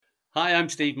Hi, I'm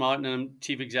Steve Martin, and I'm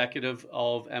Chief Executive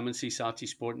of M&C Saatchi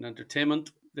Sport and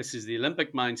Entertainment. This is the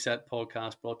Olympic Mindset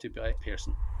podcast brought to you by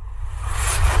Pearson.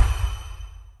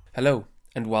 Hello,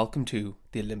 and welcome to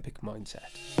the Olympic Mindset.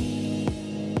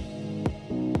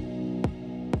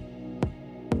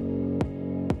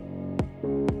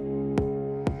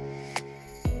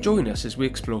 Join us as we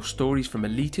explore stories from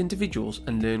elite individuals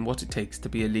and learn what it takes to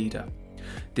be a leader.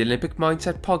 The Olympic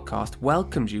Mindset podcast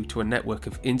welcomes you to a network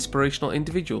of inspirational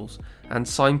individuals and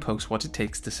signposts what it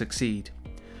takes to succeed.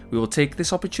 We will take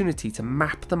this opportunity to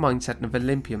map the mindset of an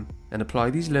Olympian and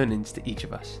apply these learnings to each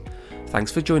of us.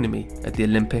 Thanks for joining me at the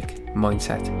Olympic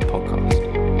Mindset podcast.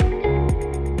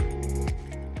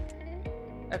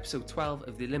 Episode 12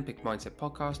 of the Olympic Mindset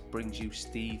podcast brings you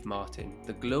Steve Martin,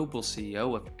 the global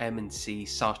CEO of M&C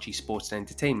Saatchi Sports and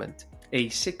Entertainment, a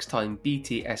 6-time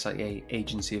BTSIA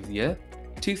Agency of the Year,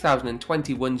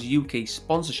 2021's UK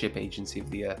Sponsorship Agency of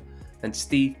the Year, and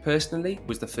Steve personally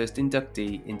was the first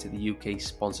inductee into the UK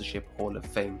Sponsorship Hall of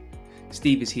Fame.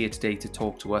 Steve is here today to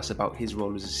talk to us about his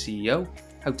role as a CEO,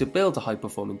 how to build a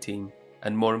high-performing team,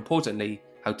 and more importantly,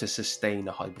 how to sustain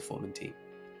a high-performing team.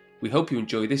 We hope you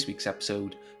enjoy this week's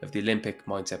episode of the Olympic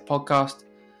Mindset Podcast.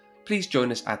 Please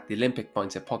join us at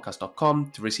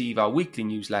theolympicmindsetpodcast.com to receive our weekly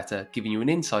newsletter giving you an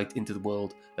insight into the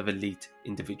world of elite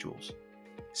individuals.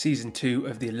 Season 2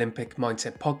 of the Olympic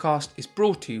Mindset Podcast is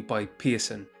brought to you by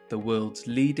Pearson, the world's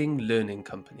leading learning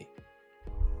company.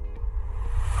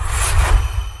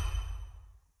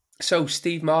 So,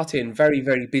 Steve Martin, very,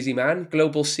 very busy man,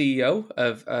 global CEO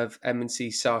of M&C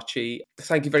Saatchi.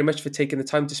 Thank you very much for taking the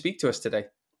time to speak to us today.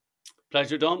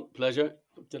 Pleasure, Don. Pleasure.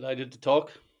 Delighted to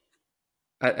talk.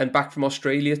 And back from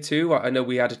Australia too. I know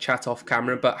we had a chat off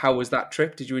camera, but how was that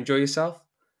trip? Did you enjoy yourself?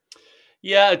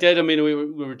 Yeah, I did. I mean, we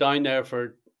were down there for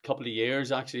a couple of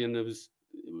years actually, and we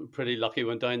were pretty lucky.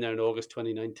 Went down there in August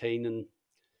 2019,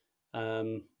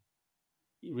 and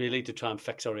really to try and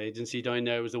fix our agency down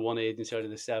there. It was the one agency out of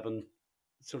the 7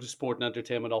 sort of sport and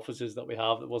entertainment offices that we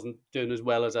have that wasn't doing as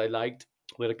well as I liked.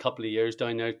 We had a couple of years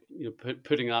down there,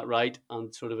 putting that right,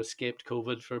 and sort of escaped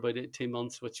COVID for about 18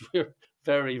 months, which we're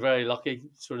very, very lucky.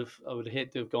 Sort of, I would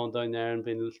hate to have gone down there and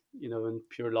been, in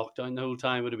pure lockdown the whole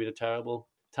time. It would have been a terrible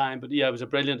time. But yeah, it was a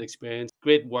brilliant experience,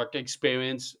 great work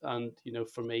experience. And,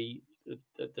 for me,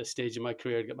 at this stage of my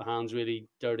career, to get my hands really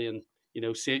dirty and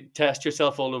test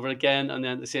yourself all over again, and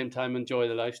then at the same time enjoy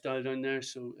the lifestyle down there.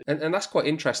 So, and that's quite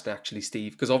interesting, actually,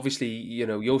 Steve, because obviously,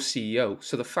 you're CEO.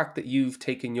 So the fact that you've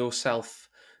taken yourself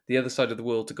the other side of the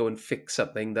world to go and fix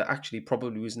something that actually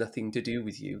probably was nothing to do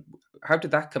with you, how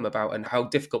did that come about, and how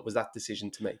difficult was that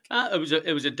decision to make?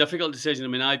 It was a difficult decision. I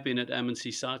mean, I've been at M&C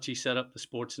Saatchi, set up the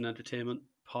sports and entertainment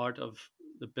part of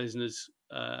the business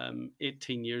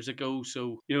 18 years ago.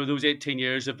 So, those 18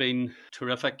 years have been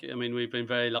terrific. I mean, we've been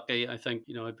very lucky. I think,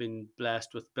 I've been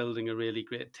blessed with building a really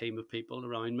great team of people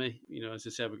around me. As I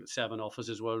said, we've got 7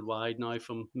 offices worldwide now,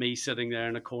 from me sitting there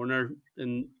in a corner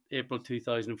in April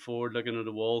 2004, looking at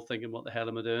a wall, thinking, what the hell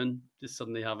am I doing? Just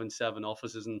suddenly having 7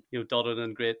 offices and, dotted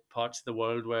in great parts of the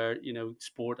world where,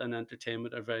 sport and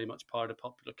entertainment are very much part of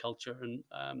popular culture and,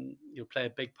 play a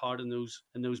big part in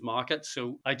those markets.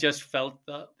 So I just felt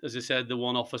that, as I said, the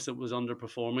one office that was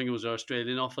underperforming, it was our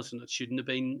Australian office, and it shouldn't have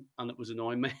been, and it was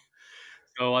annoying me.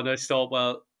 So I just thought,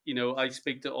 well, I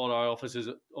speak to all our offices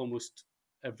almost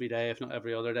every day, if not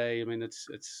every other day. I mean, it's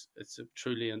a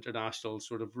truly international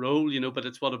sort of role, but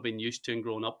it's what I've been used to and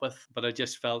grown up with. But I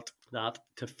just felt that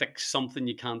to fix something,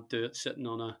 you can't do it sitting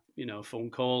on a phone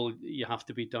call. You have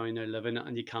to be down there living it,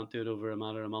 and you can't do it over a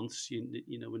matter of months. We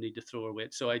need to throw our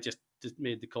weight. So I just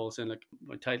made the call saying, like,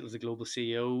 my title is a global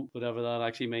CEO, whatever that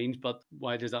actually means, but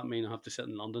why does that mean I have to sit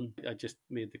in London? I just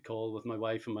made the call with my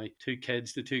wife and my 2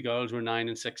 kids. The 2 girls were 9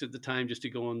 and 6 at the time, just to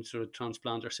go and sort of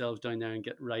transplant ourselves down there and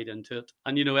get right into it.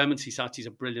 And M&C Saatchi is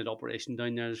a brilliant operation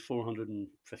down there. There's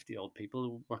 450 odd people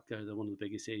who work there. They're one of the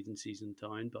biggest agencies in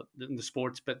town, but in the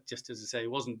sports bit, just as I say,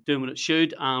 wasn't doing what it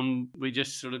should. We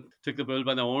just sort of took the bull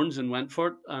by the horns and went for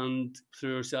it and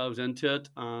threw ourselves into it.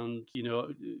 And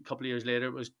a couple of years later,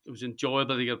 it was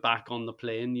enjoyable to get back on the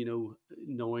plane,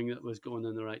 knowing that it was going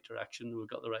in the right direction. We've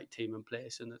got the right team in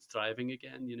place and it's thriving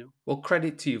again, Well,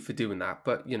 credit to you for doing that.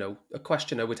 But, a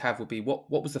question I would have would be, what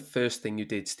was the first thing you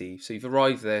did, Steve? So you've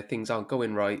arrived there, things aren't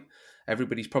going right.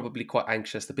 Everybody's probably quite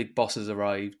anxious. The big boss has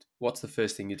arrived. What's the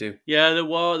first thing you do? Yeah, there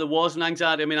was an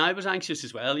anxiety. I mean, I was anxious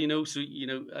as well, So,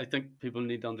 I think people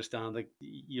need to understand, like,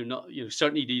 you're not,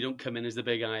 certainly you don't come in as the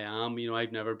big I am.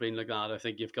 I've never been like that. I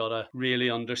think you've got to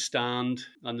really understand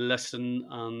and listen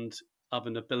and have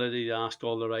an ability to ask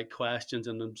all the right questions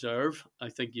and observe. I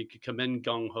think you could come in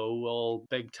gung ho, all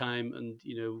big time, and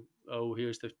oh,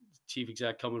 here's the chief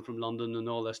exec coming from London and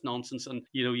all this nonsense. And,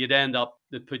 you'd end up,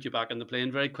 they'd put you back on the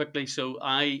plane very quickly. So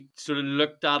I sort of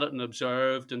looked at it and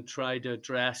observed and tried to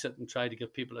address it and try to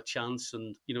give people a chance.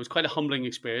 And, it's quite a humbling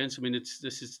experience. I mean,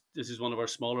 this is one of our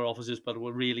smaller offices, but a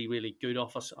really, really good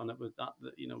office. And it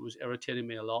was irritating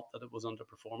me a lot that it was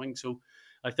underperforming. So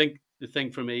I think the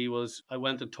thing for me was I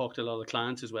went and talked to a lot of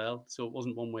clients as well. So it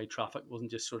wasn't one way traffic. It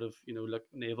wasn't just sort of, look,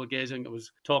 navel gazing. It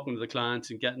was talking to the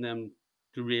clients and getting them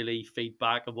to really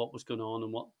feedback of what was going on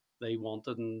and what they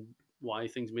wanted and why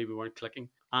things maybe weren't clicking.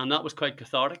 And that was quite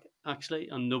cathartic, actually.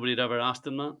 And nobody had ever asked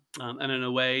them that. And in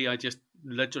a way, I just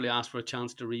literally asked for a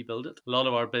chance to rebuild it. A lot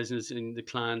of our business in the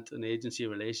client and agency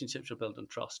relationships are built on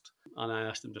trust. And I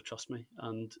asked them to trust me.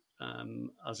 And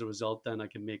as a result, then I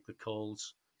can make the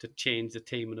calls to change the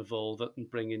team and evolve it and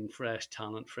bring in fresh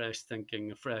talent, fresh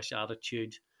thinking, a fresh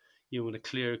attitude, and a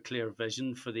clear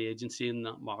vision for the agency in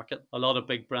that market. A lot of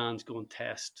big brands go and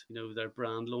test, their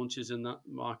brand launches in that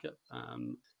market.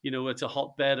 It's a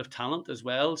hotbed of talent as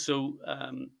well. So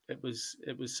it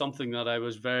was something that I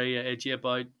was very edgy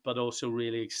about, but also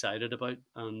really excited about.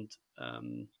 And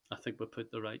I think we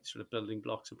put the right sort of building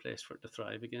blocks in place for it to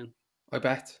thrive again. I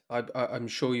bet. I'm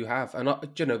sure you have. And,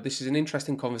 this is an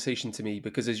interesting conversation to me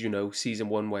because, as you know, season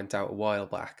 1 went out a while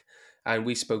back. And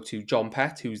we spoke to John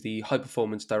Pett, who's the high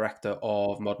performance director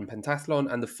of Modern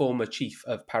Pentathlon and the former chief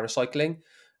of paracycling.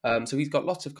 So he's got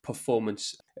lots of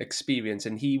performance experience.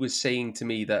 And he was saying to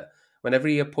me that whenever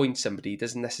he appoints somebody, he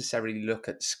doesn't necessarily look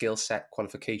at skill set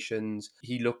qualifications.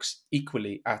 He looks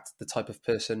equally at the type of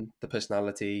person, the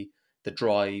personality, the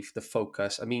drive, the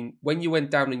focus. I mean, when you went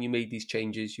down and you made these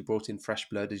changes, you brought in fresh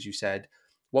blood, as you said.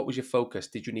 What was your focus?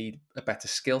 Did you need a better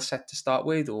skill set to start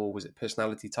with, or was it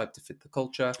personality type to fit the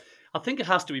culture? I think it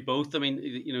has to be both. I mean,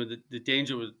 the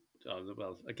danger with,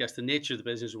 I guess the nature of the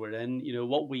business we're in,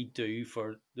 what we do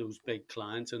for those big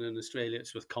clients, and in Australia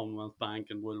it's with Commonwealth Bank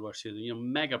and Woolworths,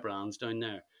 mega brands down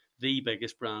there. The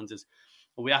biggest brands is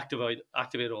we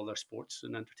activate all their sports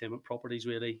and entertainment properties,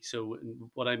 really. So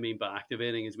what I mean by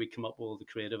activating is we come up with all the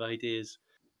creative ideas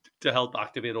to help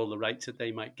activate all the rights that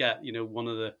they might get. One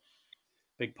of the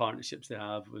big partnerships they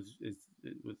have is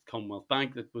with Commonwealth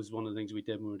Bank. That was one of the things we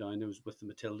did when we were down. It was with the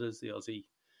Matildas, the Aussie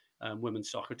women's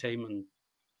soccer team, and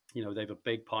they have a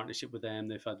big partnership with them.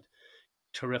 They've had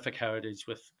terrific heritage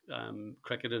with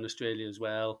cricket in Australia as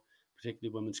well,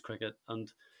 particularly women's cricket.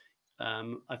 And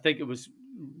I think it was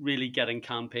really getting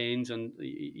campaigns and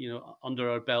under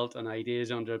our belt and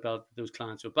ideas under our belt that those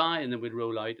clients would buy, and then we'd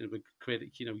roll out and we'd create a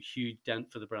huge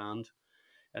dent for the brand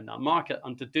in that market.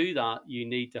 And to do that, you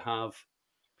need to have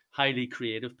highly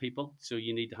creative people. So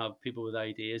you need to have people with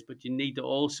ideas, but you need to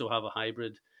also have a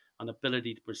hybrid, an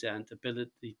ability to present,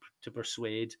 ability to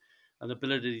persuade, an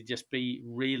ability to just be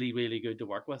really, really good to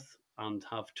work with and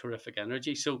have terrific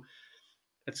energy. So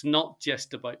it's not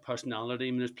just about personality.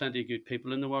 I mean, there's plenty of good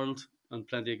people in the world and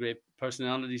plenty of great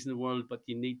personalities in the world, but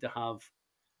you need to have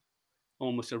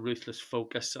almost a ruthless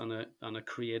focus on a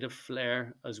creative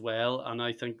flair as well. And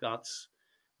I think that's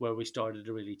where we started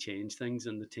to really change things,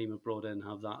 and the team have brought in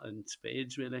have that in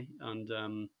spades, really.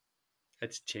 And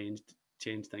it's changed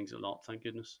things a lot, thank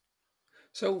goodness.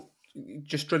 So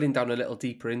just drilling down a little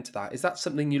deeper into that, is that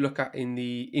something you look at in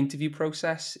the interview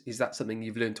process? Is that something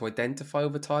you've learned to identify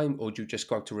over time, or do you just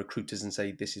go out to recruiters and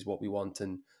say, this is what we want,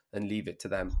 and leave it to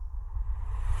them?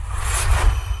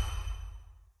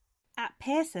 At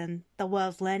Pearson, the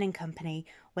world's learning company,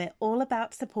 we're all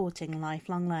about supporting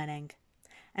lifelong learning.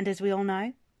 And as we all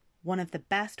know, one of the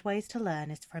best ways to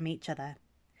learn is from each other.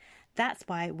 That's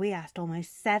why we asked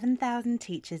almost 7,000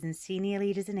 teachers and senior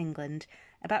leaders in England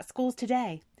about schools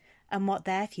today and what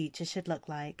their future should look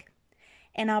like.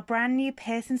 In our brand new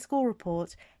Pearson School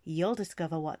Report, you'll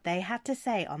discover what they had to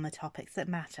say on the topics that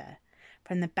matter,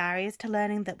 from the barriers to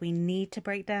learning that we need to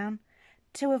break down,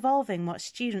 to evolving what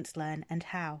students learn and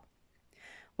how.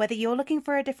 Whether you're looking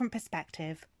for a different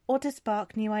perspective or to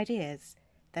spark new ideas,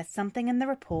 there's something in the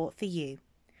report for you.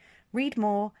 Read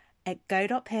more at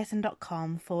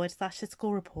go.pearson.com/the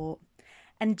school report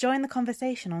and join the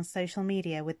conversation on social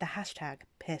media with the hashtag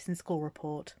Pearson School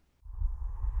Report.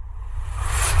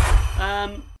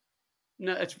 No,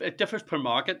 it differs per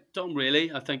market. Don't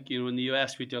really. I think, in the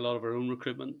US we do a lot of our own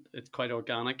recruitment. It's quite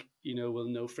organic. We'll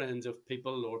know friends of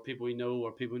people or people we know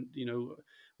or people,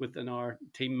 within our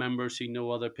team members who know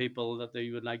other people that they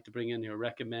would like to bring in or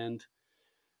recommended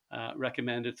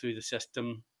through the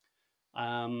system.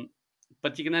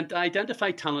 But you can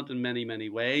identify talent in many, many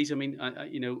ways. I mean,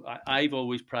 I've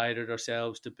always prided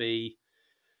ourselves to be,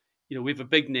 we have a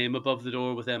big name above the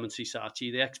door with M&C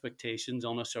Saatchi. The expectations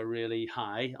on us are really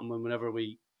high. And whenever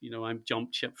we, I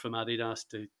jumped ship from Adidas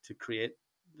to create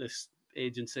this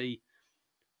agency,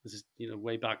 This is,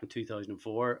 way back in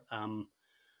 2004.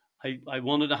 I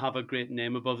wanted to have a great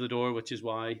name above the door, which is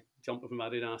why jumping from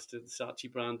Adidas to the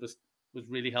Saatchi brand was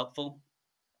really helpful.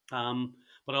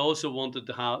 But I also wanted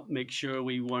to make sure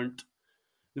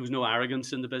there was no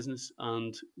arrogance in the business,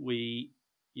 and we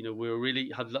were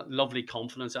really had lovely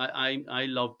confidence. I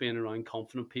love being around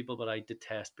confident people, but I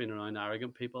detest being around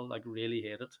arrogant people. Like, really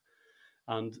hate it.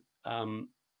 And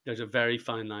there's a very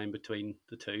fine line between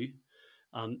the two.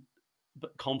 And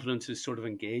but confidence is sort of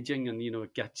engaging, and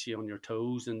it gets you on your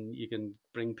toes, and you can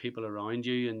bring people around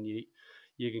you, and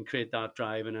you can create that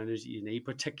drive and energy you need,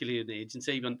 particularly in the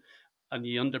agency. And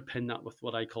you underpin that with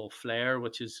what I call flair,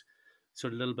 which is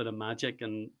sort of a little bit of magic,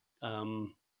 and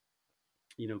um,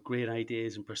 great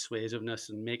ideas and persuasiveness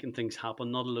and making things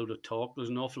happen. Not a load of talk. There's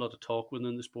an awful lot of talk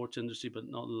within the sports industry, but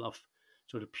not enough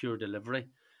sort of pure delivery.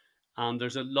 And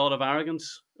there's a lot of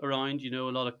arrogance around, a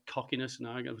lot of cockiness and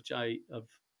arrogance, which I have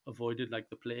avoided like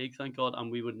the plague, thank God.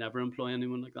 And we would never employ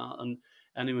anyone like that. And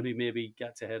anyone who maybe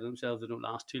gets ahead of themselves, they don't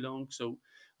last too long. So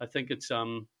I think it's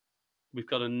we've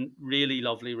got a really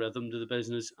lovely rhythm to the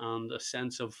business, and a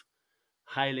sense of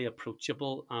highly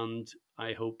approachable, and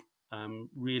I hope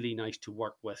really nice to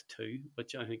work with too,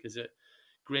 which I think is a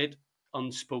great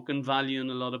unspoken value in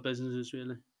a lot of businesses,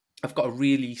 really. I've got a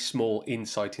really small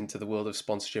insight into the world of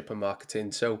sponsorship and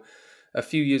marketing. So, a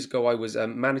few years ago, I was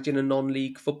managing a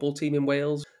non-league football team in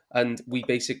Wales, and we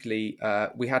basically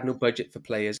we had no budget for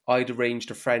players. I'd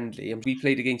arranged a friendly, and we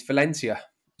played against Valencia.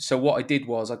 So what I did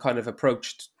was I kind of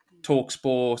approached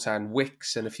Talksport and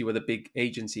Wix and a few other big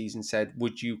agencies and said,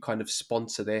 "Would you kind of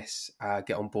sponsor this?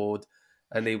 Get on board?"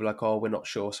 And they were like, "Oh, we're not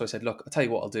sure." So I said, "Look, I'll tell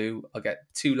you what I'll do. I'll get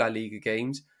 2 La Liga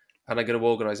games, and I'm going to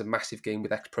organise a massive game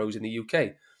with ex-pros in the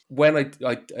UK." When I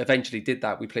eventually did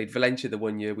that, we played Valencia the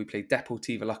 1 year, we played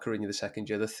Deportiva La Coruña the second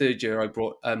year. The third year, I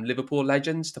brought Liverpool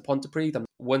legends to Pontypridd. And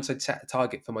once I'd set a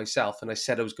target for myself and I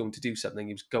said I was going to do something,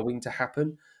 it was going to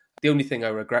happen. The only thing I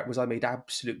regret was I made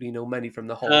absolutely no money from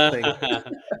the whole thing.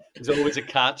 There's always a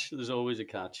catch. There's always a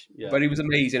catch. Yeah. But it was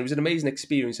amazing. It was an amazing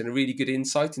experience and a really good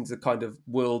insight into the kind of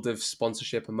world of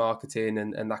sponsorship and marketing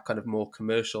and that kind of more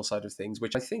commercial side of things,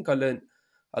 which I think I learned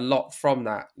a lot from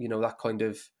that, that kind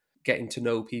of getting to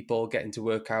know people, getting to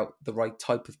work out the right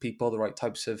type of people, the right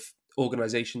types of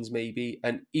organizations maybe,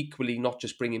 and equally not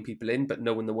just bringing people in, but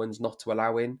knowing the ones not to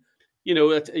allow in.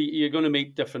 You're going to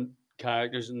meet different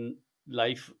characters in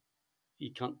life.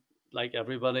 You can't like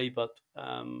everybody, but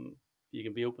you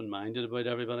can be open-minded about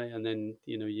everybody, and then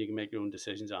you can make your own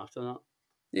decisions after that.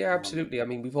 Yeah, Um, absolutely. I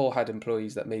mean, we've all had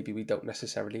employees that maybe we don't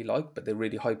necessarily like, but they're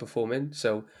really high performing.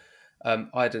 So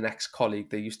I had an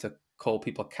ex-colleague, they used to call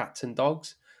people cats and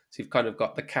dogs. So you've kind of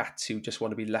got the cats who just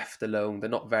want to be left alone. They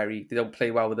don't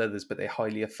play well with others, but they're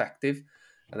highly effective.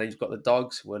 And then you've got the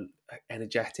dogs who are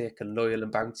energetic and loyal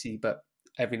and bouncy, but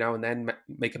every now and then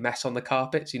make a mess on the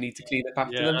carpet. So you need to clean up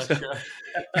after them. yeah, So sure.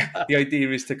 the idea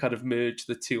is to kind of merge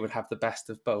the two and have the best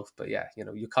of both. But yeah,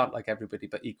 you can't like everybody,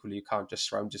 but equally you can't just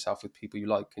surround yourself with people you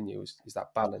like, can you? Is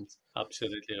that balance?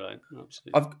 Absolutely right.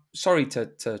 Absolutely. I'm sorry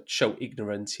to show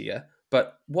ignorance here,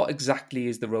 but what exactly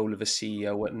is the role of a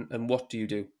CEO and what do you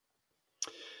do?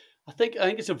 I think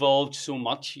it's evolved so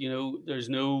much. There's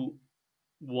no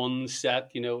one set.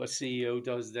 A CEO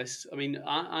does this. I mean,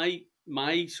 I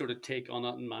my sort of take on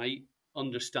it, and my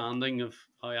understanding of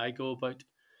how I go about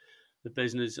the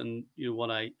business, and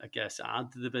what I guess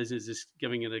add to the business, is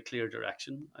giving it a clear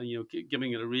direction, and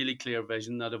giving it a really clear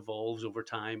vision that evolves over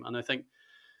time. And I think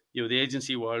the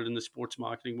agency world and the sports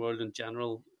marketing world in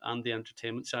general, and the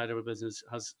entertainment side of our business,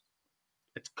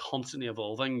 it's constantly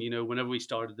evolving. Whenever we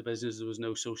started the business, there was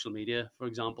no social media, for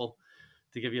example.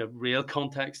 To give you a real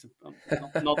context, not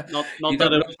You that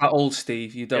don't it look that old,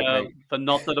 Steve. You don't, yeah, mate. but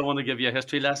not that I want to give you a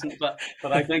history lesson. But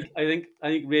I think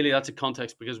really that's a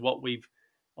context, because what we've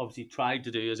obviously tried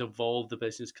to do is evolve the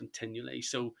business continually.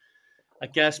 So I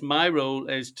guess my role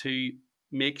is to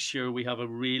make sure we have a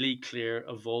really clear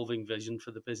evolving vision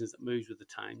for the business that moves with the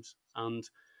times. And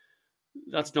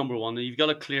that's number one. And you've got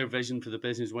a clear vision for the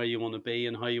business, where you want to be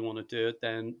and how you want to do it.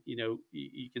 Then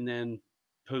you can then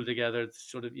pull together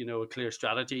sort of a clear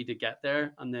strategy to get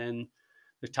there. And then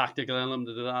the tactical element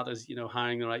of that is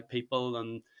hiring the right people,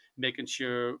 and making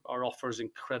sure our offer is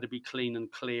incredibly clean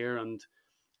and clear, and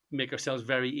make ourselves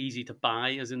very easy to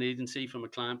buy as an agency from a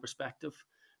client perspective.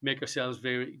 Make ourselves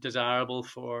very desirable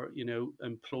for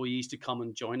employees to come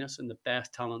and join us, and the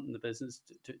best talent in the business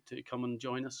to come and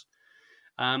join us.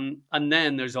 And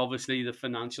then there's obviously the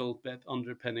financial bit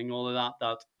underpinning all of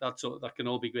that. That can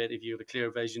all be great if you have a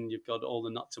clear vision. You've got all the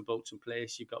nuts and bolts in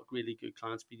place. You've got really good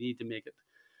clients, but you need to make it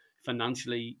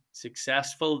financially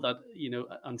successful,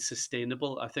 and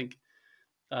sustainable. I think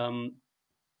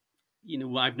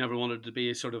I've never wanted to be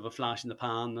a sort of a flash in the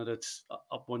pan that it's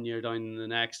up one year, down the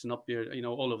next, and up year,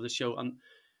 all over the show. And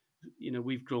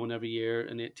we've grown every year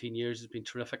in 18 years. It's been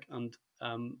terrific, and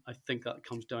I think that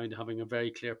comes down to having a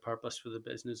very clear purpose for the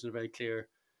business and a very clear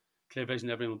vision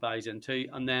everyone buys into.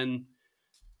 And then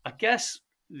I guess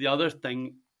the other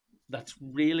thing that's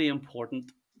really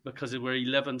important, because we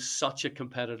live in such a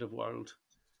competitive world,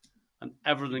 and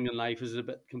everything in life is a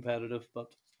bit competitive,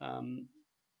 but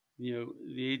the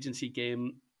agency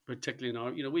game, particularly in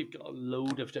our, we've got a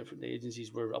load of different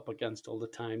agencies we're up against all the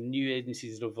time. New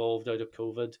agencies that evolved out of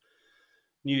COVID,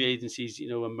 new agencies,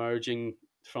 emerging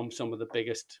from some of the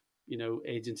biggest,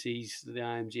 agencies, the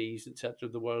IMGs, etc.,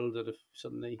 of the world, that have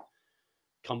suddenly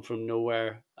come from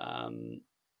nowhere.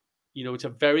 It's a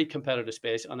very competitive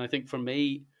space, and I think for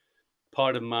me,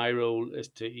 part of my role is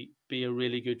to be a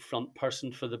really good front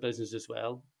person for the business as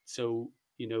well. So,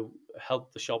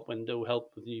 help the shop window,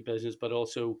 help with new business, but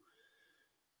also,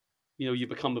 you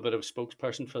become a bit of a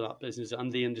spokesperson for that business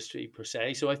and the industry per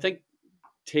se. So I think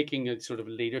taking a sort of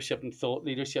leadership and thought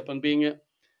leadership, and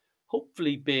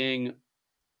hopefully being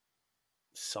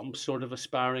some sort of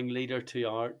aspiring leader to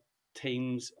our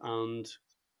teams and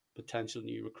potential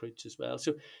new recruits as well.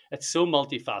 So it's so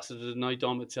multifaceted now,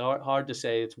 Dom. It's hard to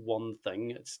say it's one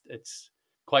thing. It's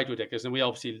quite ridiculous, and we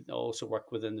obviously also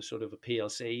work within the sort of a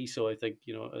PLC. So I think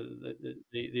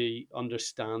the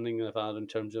understanding I've had in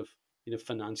terms of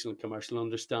financial and commercial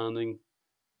understanding,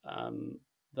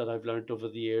 that I've learned over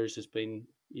the years has been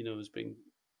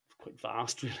quite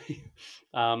vast, really.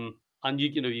 And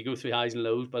you go through highs and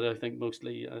lows, but I think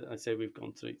mostly I'd say we've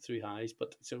gone through highs.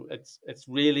 But so it's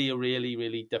really a really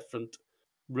really different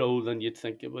role than you'd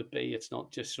think it would be. It's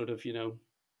not just sort of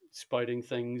spouting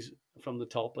things from the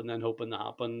top and then hoping to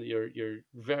happen. You're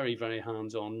very very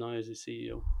hands on now as a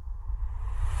CEO.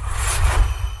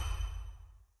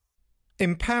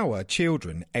 Empower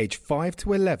children aged 5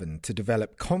 to 11 to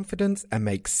develop confidence and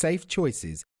make safe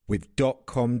choices with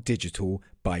 .com Digital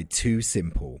by Too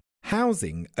Simple.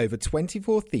 Housing over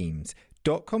 24 themes,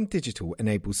 .com Digital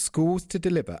enables schools to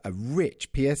deliver a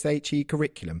rich PSHE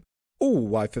curriculum, all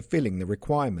while fulfilling the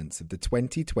requirements of the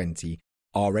 2020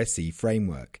 RSE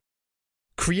framework.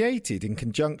 Created in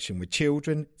conjunction with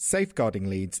children, safeguarding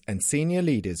leads and senior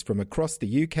leaders from across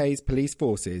the UK's police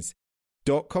forces,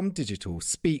 .com Digital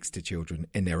speaks to children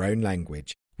in their own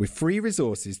language, with free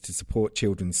resources to support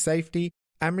children's safety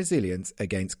and resilience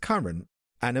against current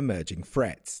and emerging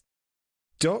threats.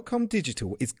 .com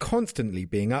Digital is constantly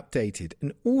being updated,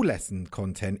 and all lesson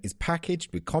content is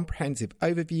packaged with comprehensive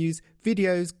overviews,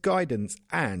 videos, guidance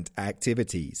and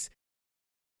activities.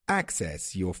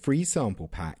 Access your free sample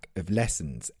pack of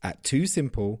lessons at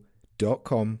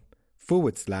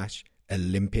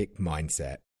toosimple.com/Olympic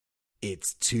mindset.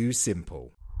 It's too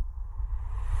simple.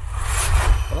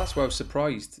 Well, that's why I was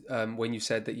surprised when you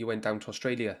said that you went down to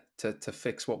Australia to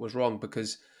fix what was wrong,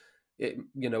 because,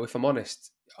 if I'm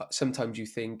honest, sometimes you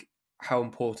think, how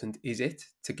important is it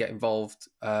to get involved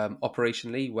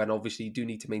operationally, when obviously you do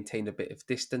need to maintain a bit of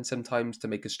distance sometimes to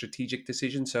make a strategic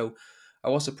decision. So I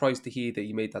was surprised to hear that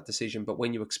you made that decision, but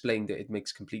when you explained it, it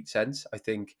makes complete sense. I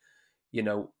think,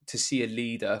 to see a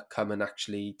leader come and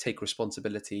actually take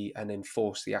responsibility and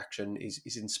enforce the action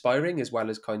is inspiring, as well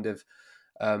as kind of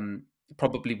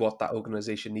probably what that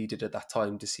organization needed at that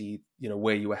time to see,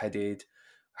 where you were headed,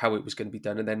 how it was going to be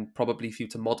done, and then probably for you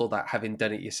to model that, having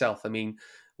done it yourself. I mean,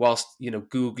 whilst,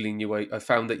 Googling you, I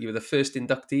found that you were the first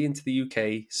inductee into the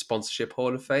UK Sponsorship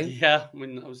Hall of Fame. Yeah, I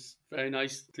mean, that was very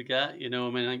nice to get,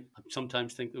 I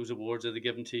sometimes think those awards that are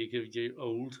given to you because you're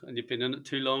old and you've been in it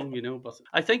too long, but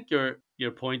I think your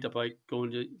point about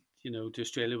going to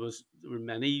Australia there were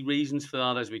many reasons for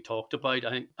that, as we talked about.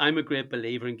 I'm a great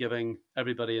believer in giving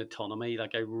everybody autonomy.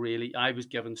 Like I was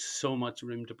given so much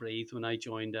room to breathe when I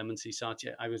joined M&C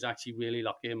Saatchi. I was actually really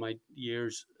lucky in my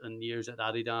years and years at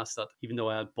Adidas that even though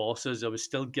I had bosses, I was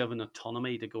still given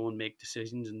autonomy to go and make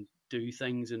decisions and do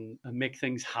things and make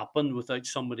things happen without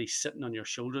somebody sitting on your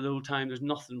shoulder the whole time. There's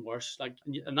nothing worse.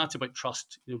 And that's about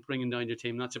trust, bringing down your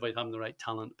team. That's about having the right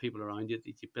talent, people around you,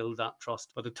 that you build that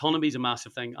trust. But autonomy is a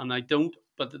massive thing. And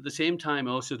but at the same time,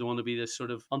 I also don't want to be this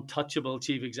sort of untouchable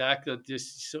chief exec that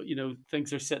just, thinks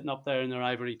they're sitting up there in their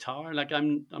ivory tower.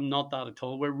 I'm not that at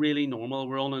all. We're really normal.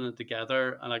 We're all in it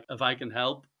together. And if I can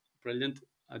help, brilliant.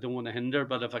 I don't want to hinder,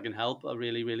 but if I can help, I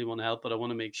really, really want to help. But I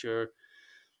want to make sure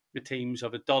the teams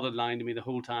have a dotted line to me the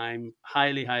whole time,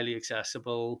 highly, highly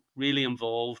accessible, really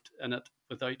involved in it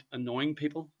without annoying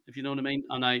people, if you know what I mean.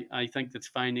 And I think that's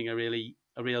finding a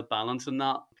real balance in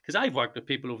that. Because I've worked with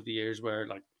people over the years where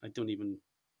I don't even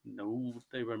know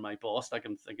they were my boss.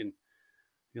 I'm thinking,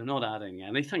 you're not adding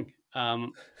anything.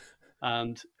 And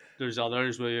there's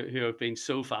others who have been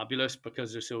so fabulous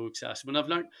because they're so accessible. And I've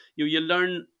learned, you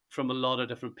learn from a lot of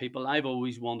different people. I've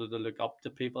always wanted to look up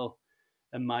to people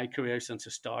in my career since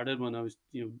I started when I was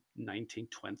 19,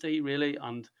 20 really,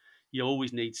 and you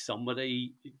always need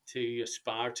somebody to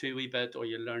aspire to a wee bit, or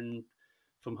you learn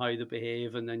from how they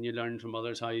behave, and then you learn from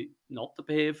others how not to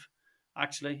behave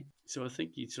actually. So I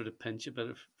think you sort of pinch a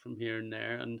bit from here and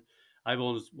there, and I've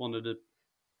always wanted to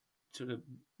sort of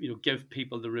give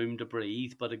people the room to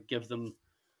breathe, but to give them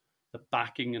the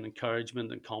backing and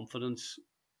encouragement and confidence.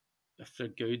 If they're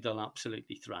good, they'll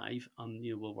absolutely thrive, and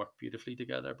we'll work beautifully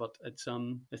together. But it's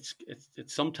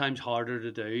sometimes harder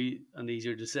to do and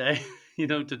easier to say,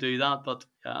 to do that. But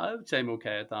yeah, I would say I'm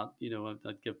okay at that.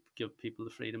 I'd give people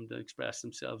the freedom to express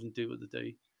themselves and do what they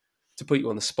do. To put you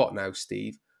on the spot now,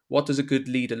 Steve, what does a good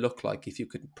leader look like if you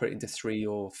could put it into 3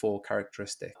 or 4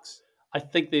 characteristics? I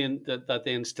think that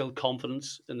they instill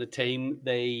confidence in the team.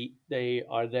 They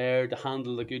are there to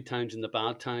handle the good times and the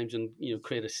bad times, and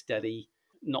create a steady,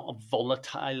 not a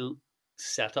volatile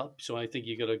setup. So I think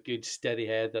you got a good steady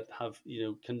head that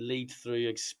can lead through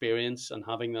experience, and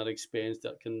having that experience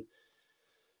that can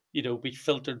be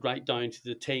filtered right down to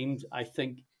the teams. I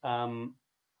think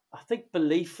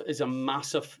belief is a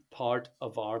massive part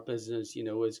of our business.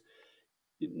 Is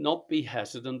not be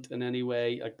hesitant in any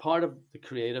way. Like, part of the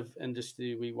creative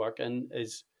industry we work in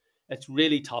is it's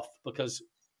really tough because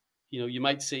you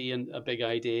might see a big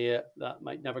idea that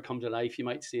might never come to life. You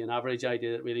might see an average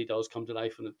idea that really does come to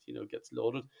life, and it gets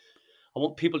loaded. I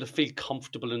want people to feel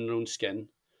comfortable in their own skin,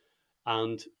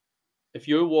 and if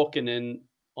you're walking in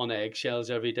on eggshells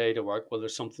every day to work, well,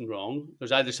 there's something wrong.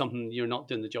 There's either something you're not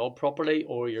doing the job properly,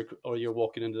 or you're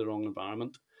walking into the wrong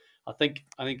environment. I think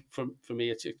for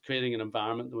me, it's creating an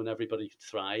environment when everybody can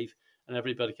thrive and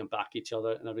everybody can back each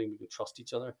other and everybody can trust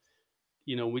each other.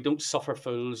 We don't suffer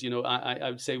fools. I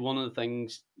would say one of the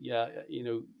things, yeah,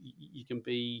 you can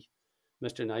be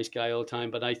Mr. Nice Guy all the time,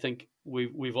 but I think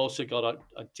we've also got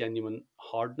a genuine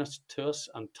hardness to us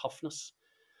and toughness,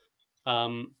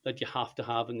 that you have to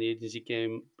have in the agency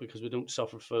game, because we don't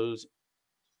suffer fools.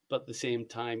 But at the same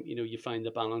time, you find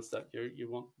the balance that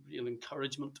you want real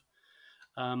encouragement,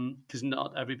 because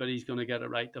not everybody's going to get it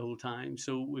right the whole time.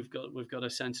 So we've got a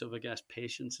sense of, I guess,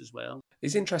 patience as well.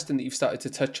 It's interesting that you've started to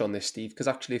touch on this, Steve, because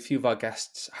actually a few of our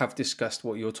guests have discussed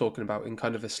what you're talking about in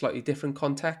kind of a slightly different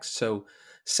context. So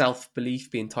self-belief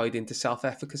being tied into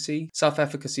self-efficacy.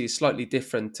 Self-efficacy is slightly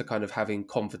different to kind of having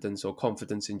confidence or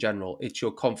confidence in general. It's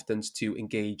your confidence to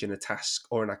engage in a task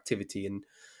or an activity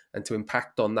and to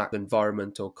impact on that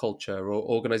environment or culture or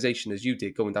organization, as you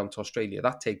did going down to Australia.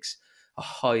 That takes a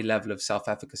high level of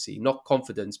self-efficacy, not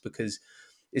confidence, because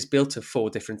it's built of 4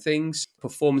 different things: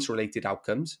 performance-related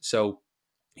outcomes. So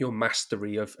your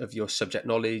mastery of your subject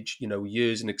knowledge,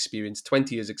 years and experience,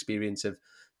 20 years experience of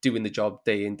doing the job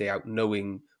day in, day out,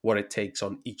 knowing what it takes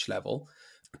on each level.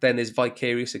 Then there's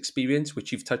vicarious experience,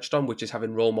 which you've touched on, which is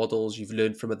having role models. You've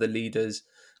learned from other leaders,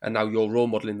 and now you're role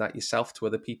modeling that yourself to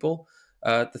other people.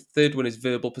 The third one is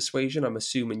verbal persuasion. I'm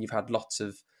assuming you've had lots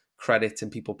of credit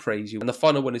and people praise you. And the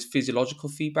final one is physiological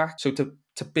feedback. So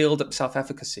to build up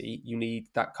self-efficacy, you need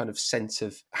that kind of sense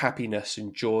of happiness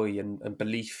and joy and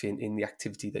belief in the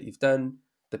activity that you've done,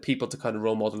 the people to kind of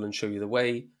role model and show you the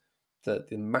way, the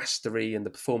mastery and the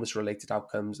performance related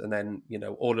outcomes. And then,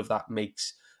 all of that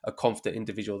makes a confident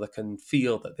individual that can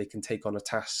feel that they can take on a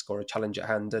task or a challenge at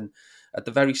hand. And at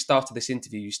the very start of this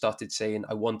interview, you started saying,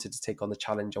 I wanted to take on the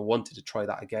challenge. I wanted to try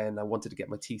that again. I wanted to get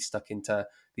my teeth stuck into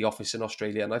the office in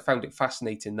Australia. And I found it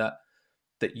fascinating that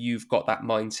you've got that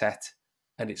mindset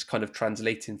and it's kind of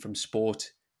translating from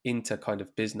sport into kind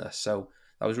of business. So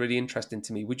that was really interesting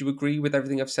to me. Would you agree with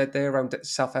everything I've said there around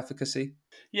self-efficacy?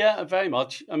 Yeah, very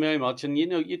much. I mean, very much. And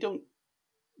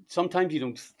sometimes you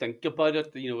don't think about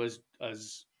it,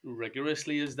 as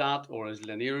rigorously as that, or as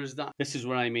linear as that. This is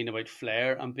where I mean about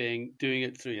flair and doing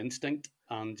it through instinct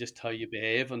and just how you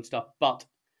behave and stuff. But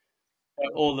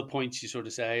all the points you sort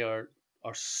of say are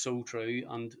so true,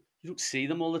 and you don't see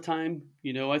them all the time.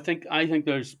 I think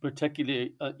there's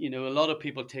particularly, a lot of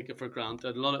people take it for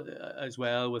granted. A lot of, as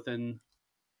well, within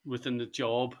the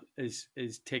job is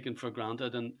taken for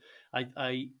granted, and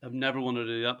I have never wanted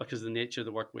to do that, because of the nature of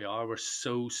the work we're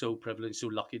so privileged, so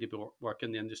lucky to be work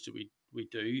in the industry we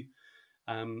do.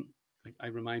 um I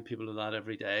remind people of that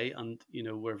every day, and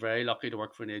we're very lucky to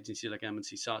work for an agency like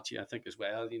M&C Saatchi, I think, as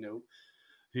well,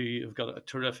 who have got a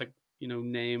terrific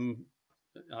name.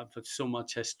 I've had so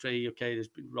much history. Okay, there's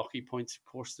been rocky points, of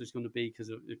course there's going to be, because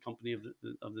of the company of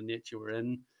the nature we're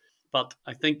in. But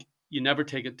I think you never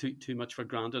take it too much for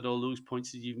granted, all those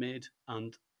points that you've made.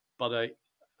 But I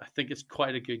think it's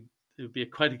it would be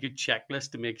quite a good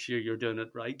checklist to make sure you're doing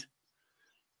it right.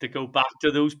 To go back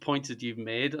to those points that you've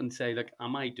made and say, like,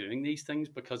 am I doing these things?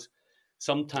 Because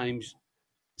sometimes,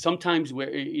 where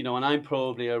and I'm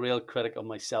probably a real critic of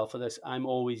myself for this. I'm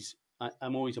always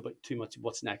about too much.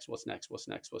 What's next? What's next? What's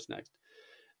next? What's next?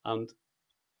 And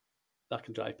that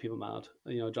can drive people mad.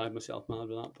 Drive myself mad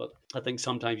with that. But I think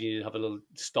sometimes you need to have a little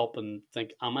stop and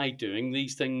think, am I doing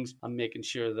these things? I'm making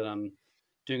sure that I'm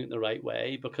doing it the right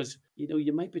way, because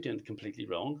you might be doing it completely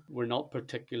wrong. We're not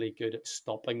particularly good at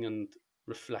stopping and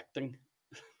reflecting.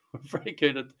 We're very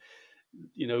good at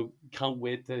can't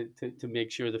wait to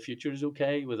make sure the future is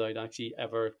okay without actually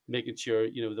ever making sure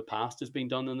the past has been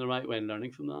done in the right way and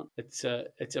learning from that. It's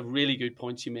a really good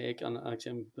point you make, and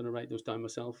actually I'm going to write those down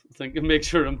myself, think, and make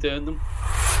sure I'm doing them.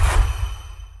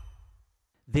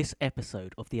 This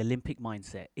episode of the Olympic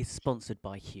Mindset is sponsored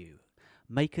by Hue,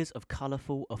 makers of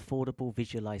colourful, affordable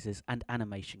visualizers and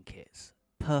animation kits,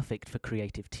 perfect for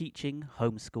creative teaching,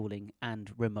 homeschooling,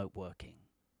 and remote working.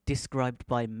 Described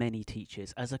by many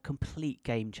teachers as a complete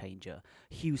game changer,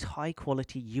 Hue's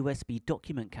high-quality USB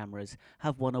document cameras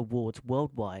have won awards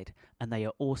worldwide, and they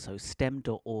are also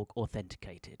STEM.org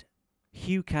authenticated.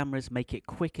 Hue cameras make it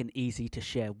quick and easy to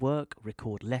share work,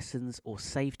 record lessons, or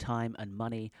save time and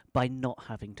money by not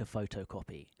having to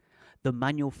photocopy. The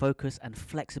manual focus and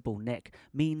flexible neck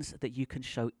means that you can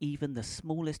show even the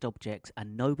smallest objects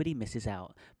and nobody misses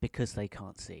out because they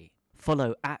can't see.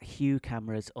 Follow @Hue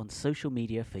Cameras on social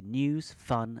media for news,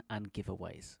 fun, and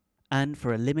giveaways. And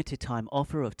for a limited time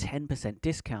offer of 10%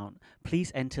 discount,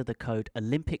 please enter the code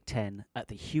Olympic10 at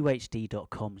the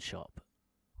huehd.com shop.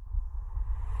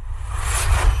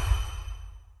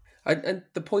 And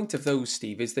the point of those,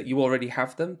 Steve, is that you already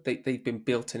have them. They've been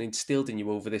built and instilled in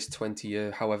you over this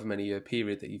 20-year, however many year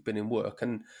period that you've been in work.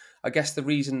 And I guess the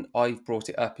reason I've brought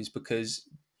it up is because,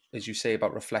 as you say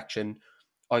about reflection,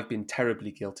 I've been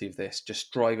terribly guilty of this,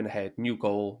 just driving ahead, new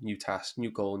goal, new task, new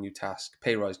goal, new task,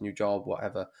 pay rise, new job,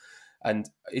 whatever. And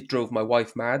it drove my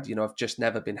wife mad. I've just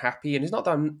never been happy. And it's not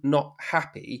that I'm not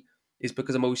happy, it's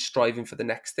because I'm always striving for the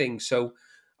next thing. So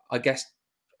I guess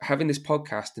having this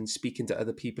podcast and speaking to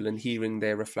other people and hearing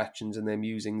their reflections and their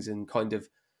musings and kind of,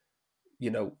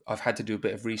 I've had to do a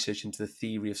bit of research into the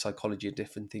theory of psychology and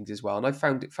different things as well. And I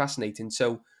found it fascinating.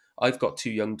 So I've got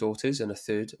 2 young daughters and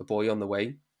a boy on the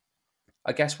way.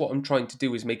 I guess what I'm trying to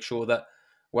do is make sure that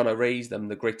when I raise them,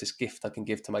 the greatest gift I can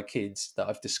give to my kids that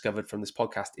I've discovered from this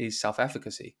podcast is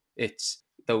self-efficacy. It's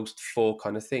those 4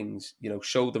 kind of things,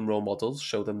 show them role models,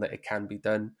 show them that it can be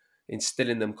done, instill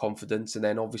in them confidence, and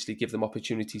then obviously give them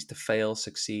opportunities to fail,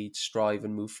 succeed, strive,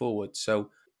 and move forward. So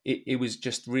it was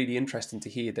just really interesting to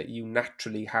hear that you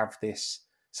naturally have this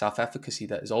self-efficacy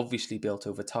that is obviously built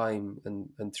over time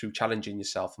and through challenging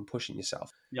yourself and pushing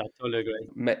yourself. Yeah, totally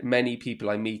agree. Many people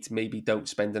I meet maybe don't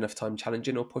spend enough time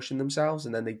challenging or pushing themselves,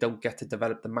 and then they don't get to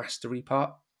develop the mastery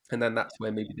part. And then that's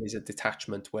where maybe there's a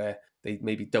detachment where they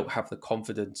maybe don't have the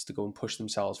confidence to go and push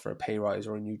themselves for a pay rise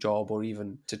or a new job or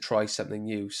even to try something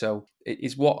new. So it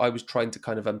is what I was trying to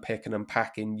kind of unpick and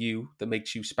unpack in you that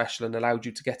makes you special and allowed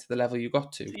you to get to the level you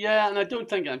got to. Yeah, and I don't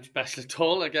think I'm special at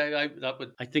all. Like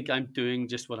I think I'm doing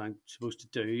just what I'm supposed to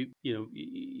do.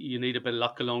 You need a bit of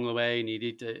luck along the way, and you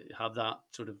need to have that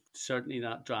sort of, certainly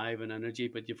that drive and energy,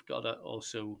 but you've got to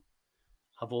also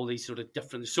have all these sort of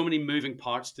different, there's so many moving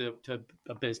parts to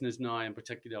a business now, and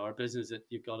particularly our business, that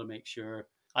I've got to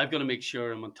make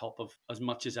sure I'm on top of as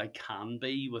much as I can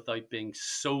be without being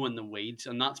so in the weeds.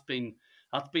 And that's been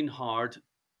hard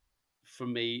for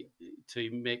me, to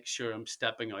make sure I'm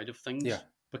stepping out of things,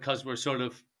 because we're sort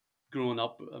of growing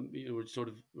up,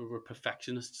 we're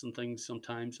perfectionists and things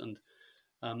sometimes, and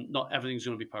not everything's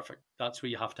going to be perfect. That's where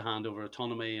you have to hand over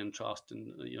autonomy and trust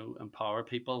and empower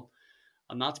people.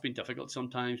 And that's been difficult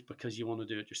sometimes because you want to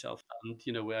do it yourself. And,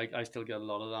 I still get a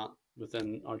lot of that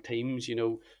within our teams.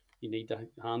 You need to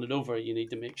hand it over. You need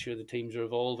to make sure the teams are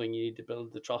evolving. You need to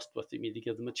build the trust with them. You need to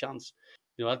give them a chance.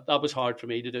 That was hard for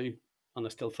me to do. And I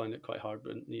still find it quite hard,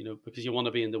 but, because you want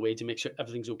to be in the way to make sure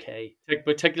everything's okay.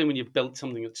 Particularly when you've built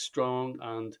something that's strong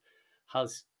and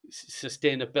has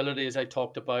sustainability, as I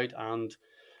talked about, and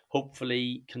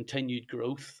hopefully continued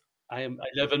growth. I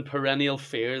live in perennial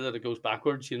fear that it goes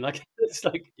backwards. It's like, it's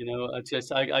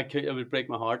just, it would break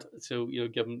my heart. So,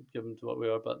 given to what we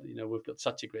are, but we've got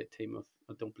such a great team.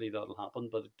 I don't believe that'll happen,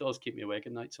 but it does keep me awake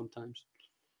at night sometimes.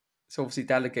 So obviously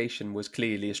delegation was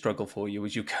clearly a struggle for you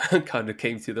as you kind of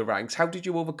came through the ranks. How did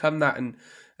you overcome that, and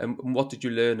what did you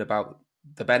learn about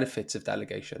the benefits of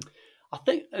delegation? I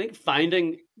think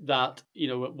finding that,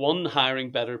 one,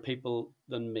 hiring better people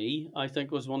than me, I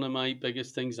think, was one of my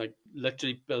biggest things. Like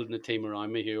literally building a team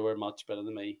around me who were much better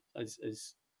than me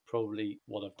is probably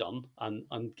what I've done,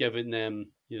 and giving them,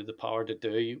 the power to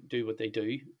do what they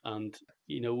do. And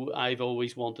I've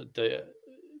always wanted to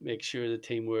make sure the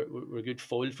team were a good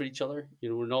foil for each other.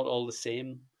 We're not all the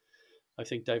same. I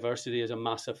think diversity is a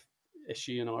massive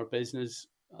issue in our business,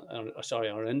 sorry,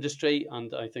 our industry,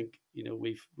 and I think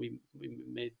we've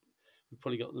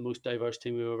probably got the most diverse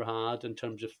team we've ever had in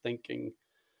terms of thinking,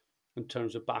 in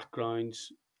terms of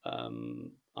backgrounds,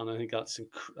 and I think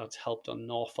that's helped an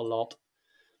awful lot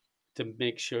to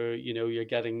make sure you're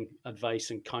getting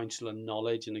advice and counsel and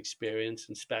knowledge and experience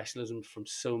and specialism from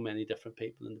so many different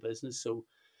people in the business. So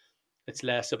it's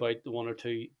less about the one or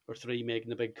two or three making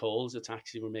the big calls. It's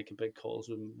actually we're making big calls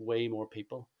with way more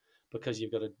people because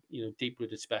you've got a deep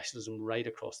rooted specialism right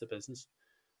across the business.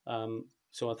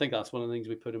 So I think that's one of the things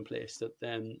we put in place, that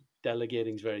then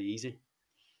delegating is very easy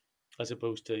as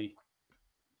opposed to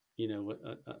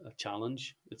a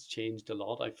challenge. It's changed a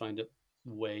lot. I find it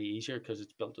way easier because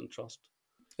it's built on trust.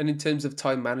 And in terms of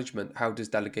time management, how does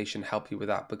delegation help you with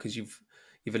that? Because you've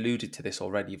alluded to this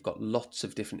already. You've got lots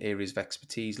of different areas of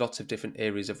expertise, lots of different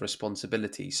areas of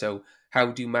responsibility. So how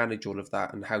do you manage all of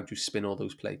that, and how do you spin all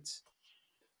those plates?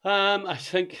 I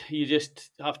think you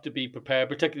just have to be prepared,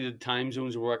 particularly the time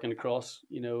zones we're working across.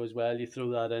 As well, you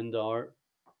throw that into our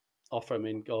offer. I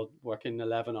mean, God, working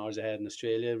 11 hours ahead in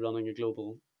Australia, running a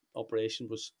global operation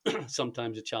was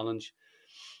sometimes a challenge.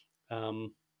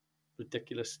 Um,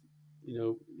 Ridiculous,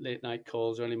 late night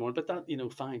calls, early morning, but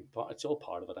that, fine, but it's all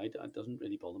part of it. It doesn't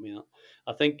really bother me that.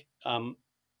 I think,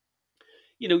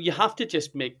 you have to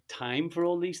just make time for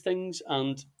all these things,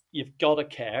 and you've got to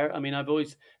care. I mean,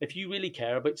 if you really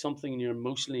care about something and you're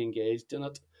emotionally engaged in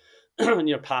it and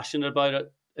you're passionate about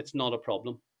it, it's not a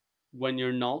problem. When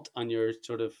you're not, and you're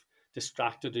sort of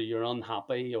distracted, or you're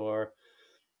unhappy, or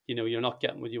you're not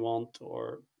getting what you want,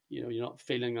 or you're not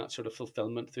feeling that sort of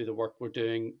fulfillment through the work we're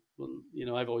doing. Well,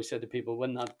 I've always said to people,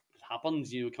 when that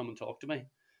happens, come and talk to me,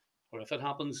 or if it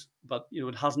happens. But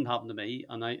it hasn't happened to me,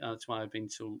 and that's why I've been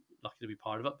so lucky to be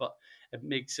part of it. But it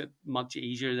makes it much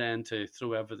easier then to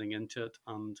throw everything into it,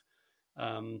 and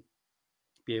um,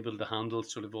 be able to handle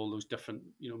sort of all those different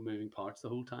moving parts the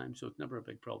whole time. So it's never a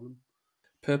big problem.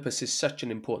 Purpose is such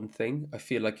an important thing. I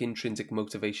feel like intrinsic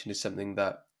motivation is something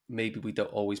that maybe we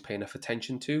don't always pay enough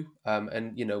attention to.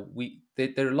 And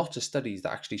there are lots of studies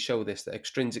that actually show this, that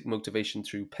extrinsic motivation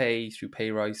through pay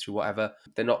rise, through whatever,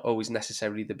 they're not always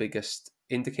necessarily the biggest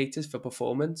indicators for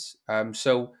performance.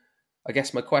 So I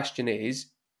guess my question is,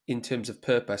 in terms of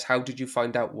purpose, how did you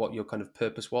find out what your kind of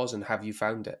purpose was, and have you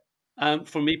found it?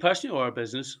 For me personally, or our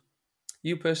business,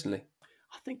 You personally?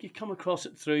 I think you come across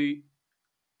it through,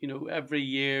 every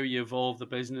year you evolve the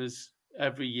business.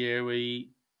 Every year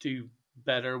we do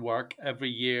better work. Every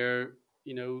year,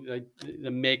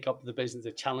 the makeup of the business,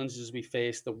 the challenges we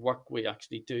face, the work we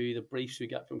actually do, the briefs we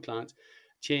get from clients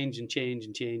change and change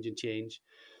and change and change.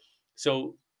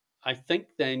 So I think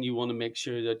then you want to make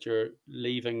sure that you're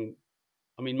leaving.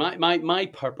 I mean, my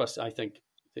purpose, I think,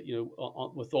 that,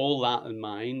 with all that in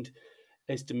mind,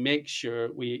 is to make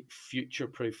sure we future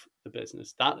proof the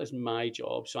business. That is my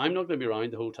job. So I'm not going to be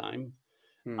around the whole time.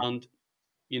 Hmm. And,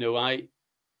 I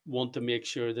want to make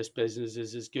sure this business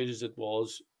is as good as it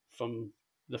was from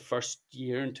the first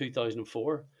year in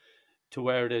 2004 to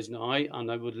where it is now.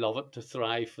 And I would love it to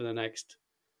thrive for the next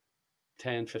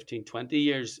 10, 15, 20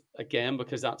 years again,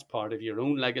 because that's part of your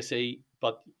own legacy.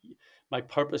 But my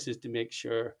purpose is to make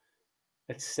sure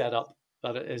it's set up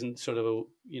that it isn't sort of a,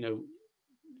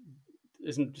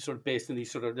 isn't sort of based on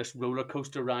these sort of this roller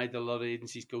coaster ride that a lot of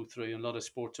agencies go through and a lot of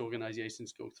sports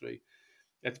organizations go through.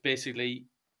 It's basically,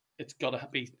 it's got to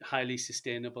be highly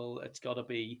sustainable. It's got to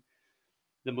be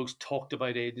the most talked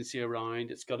about agency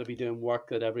around. It's got to be doing work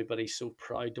that everybody's so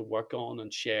proud to work on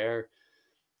and share.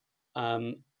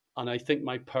 Um, and I think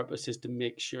my purpose is to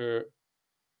make sure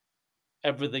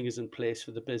everything is in place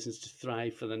for the business to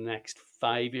thrive for the next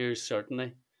 5 years,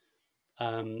 certainly.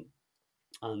 Um,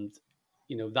 and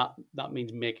that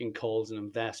means making calls and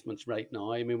investments right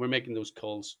now. I mean, we're making those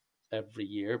calls every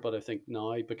year, but I think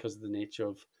now, because of the nature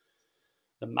of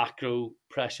the macro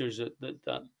pressures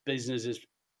that businesses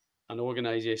and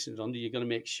organizations under, you're going to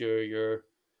make sure you're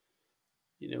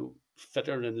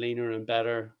fitter and leaner and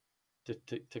better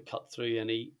to cut through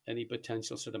any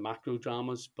potential sort of macro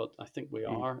dramas. But I think we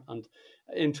Hmm. are. And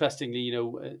interestingly,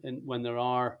 when there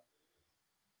are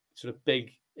sort of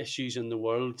big issues in the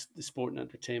world, the sport and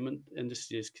entertainment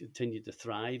industry has continued to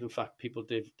thrive. In fact, people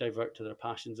divert to their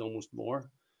passions almost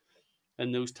more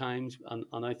in those times,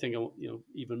 and I think,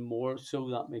 even more so,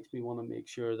 that makes me want to make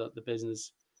sure that the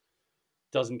business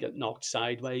doesn't get knocked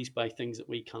sideways by things that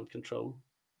we can't control.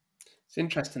 It's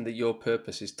interesting that your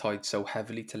purpose is tied so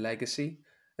heavily to legacy.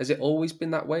 Has it always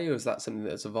been that way, or is that something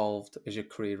that's evolved as your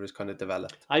career has kind of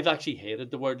developed? I've actually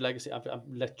hated the word legacy. I've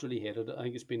literally hated it. I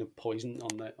think it's been a poison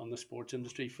on the sports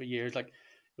industry for years. Like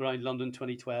around London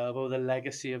 2012, oh, the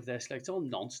legacy of this, like it's all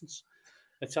nonsense.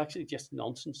 It's actually just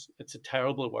nonsense. It's a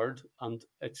terrible word, and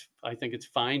I think it's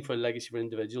fine for a legacy for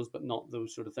individuals, but not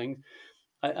those sort of things.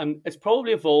 It's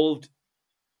probably evolved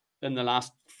in the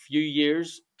last few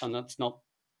years, and that's not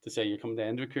to say you're coming to the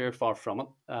end of your career. Far from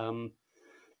it.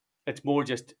 It's more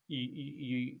just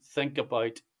you think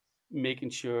about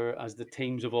making sure as the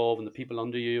teams evolve and the people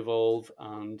under you evolve,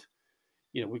 and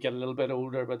we get a little bit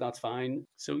older, but that's fine.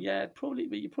 So yeah,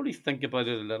 you probably think about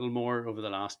it a little more over the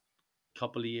last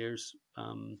couple of years.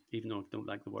 Even though I don't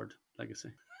like the word legacy.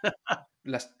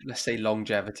 Let's say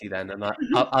longevity then, and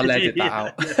I'll edit that Yeah,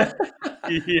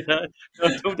 out. yeah, yeah.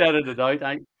 No, don't edit it out.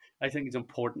 I think it's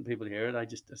important people hear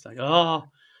it. It's like, oh,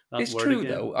 that It's word true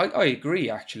again. though. I agree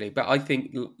actually, but I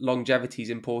think longevity is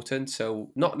important. So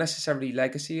not necessarily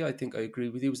legacy. I think I agree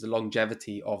with you. Is the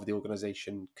longevity of the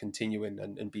organization continuing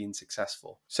and being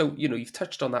successful. So you've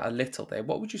touched on that a little there.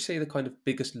 What would you say are the kind of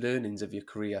biggest learnings of your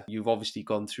career? You've obviously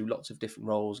gone through lots of different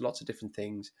roles, lots of different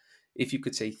things. If you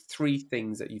could say three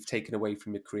things that you've taken away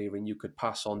from your career and you could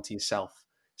pass on to yourself,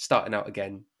 starting out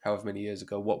again, however many years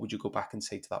ago, what would you go back and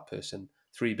say to that person?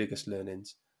 Three biggest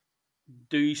learnings.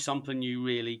 Do something you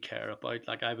really care about.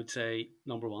 Like I would say,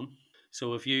 number one.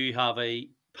 So if you have a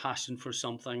passion for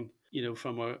something,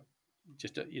 from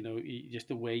just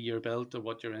the way you're built or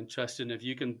what you're interested in, if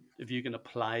you can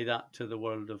apply that to the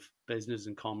world of business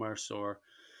and commerce, or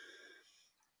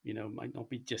it might not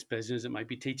be just business, it might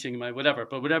be teaching, it might whatever,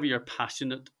 but whatever you're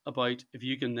passionate about, if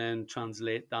you can then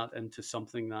translate that into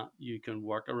something that you can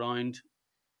work around,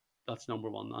 that's number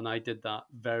one. And I did that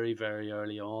very, very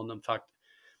early on. In fact,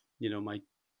 my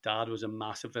dad was a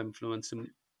massive influence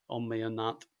on me on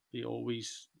that. He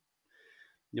always,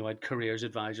 I had careers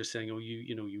advisors saying, "Oh,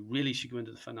 you really should go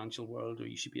into the financial world, or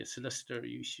you should be a solicitor, or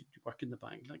you should work in the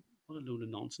bank." Like, what a load of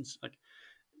nonsense! Like,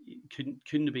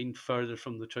 couldn't have been further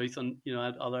from the truth. And I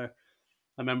had other.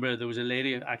 I remember there was a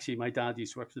lady. Actually, my dad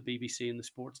used to work for the BBC in the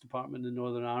sports department in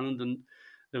Northern Ireland, and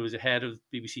there was a head of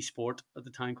BBC Sport at the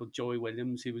time called Joy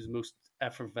Williams. Who was the most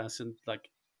effervescent, like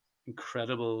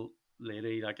incredible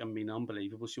lady. Like, I mean,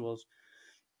 unbelievable she was.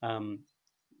 Um,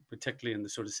 Particularly in the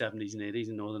sort of 70s and 80s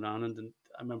in Northern Ireland. And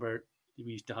I remember we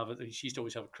used to have it. She used to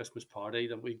always have a Christmas party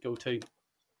that we'd go to,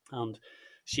 and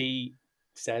she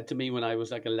said to me when I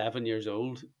was like 11 years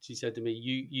old, she said to me,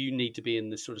 "You need to be in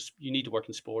this you need to work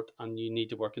in sport, and you need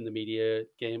to work in the media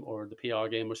game or the PR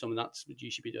game or something. That's what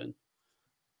you should be doing."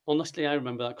 Honestly, I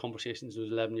remember that conversation as I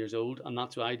was 11 years old, and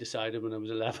that's what I decided when I was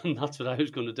 11. That's what I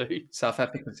was going to do.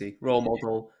 Self-efficacy, role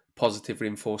model, positive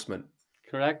reinforcement.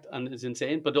 Correct, and it's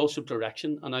insane, but also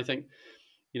direction. And I think,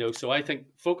 so I think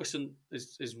focusing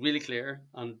is really clear,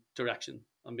 and direction,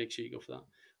 and make sure you go for that.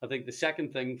 I think the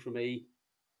second thing for me,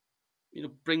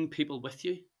 bring people with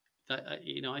you.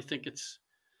 I think it's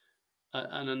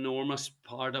an enormous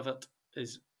part of it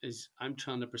is I'm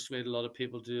trying to persuade a lot of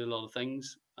people to do a lot of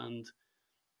things, and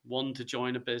one, to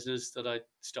join a business that I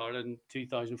started in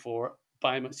 2004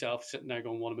 by myself, sitting there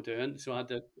going, "What am I doing?" So I had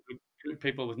to recruit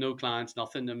people with no clients,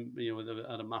 nothing, and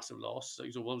at a massive loss.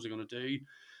 So what was I going to do?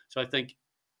 So I think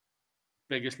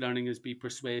biggest learning is be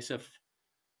persuasive,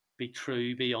 be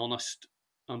true, be honest,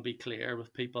 and be clear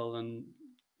with people, and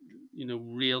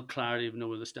real clarity of know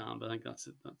where they stand. But I think that's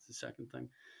the second thing.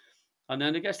 And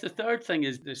then I guess the third thing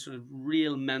is this sort of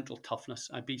real mental toughness.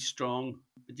 I'd be strong,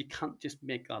 but you can't just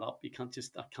make that up. You can't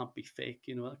just, that can't be fake.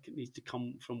 It needs to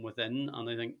come from within. And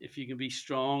I think if you can be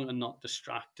strong and not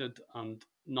distracted, and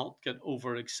not get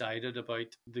overexcited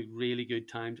about the really good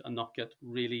times, and not get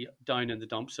really down in the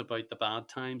dumps about the bad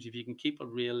times, if you can keep a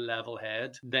real level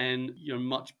head, then you're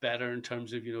much better in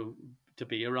terms of, to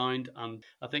be around. And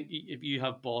I think if you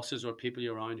have bosses or people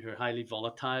you're around who are highly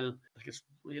volatile, like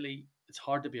it's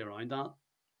hard to be around that.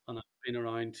 And I've been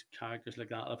around characters like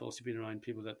that. I've also been around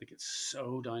people that they get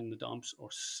so down in the dumps or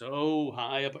so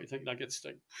high about things, like it's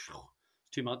like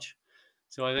too much.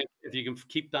 So I think if you can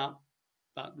keep that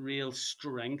real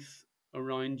strength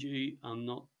around you, and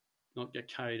not get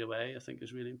carried away, I think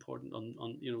is really important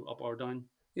on up or down.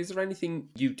 Is there anything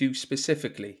you do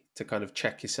specifically to kind of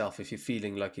check yourself if you're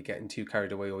feeling like you're getting too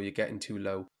carried away or you're getting too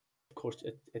low? Of course,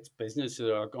 it's business. So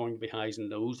there are going to be highs and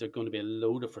lows. There are going to be a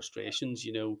load of frustrations,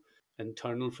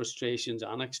 internal frustrations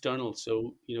and external.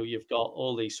 So, you've got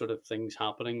all these sort of things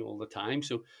happening all the time.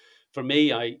 So for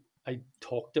me, I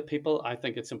talk to people. I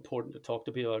think it's important to talk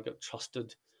to people. I've got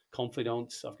trusted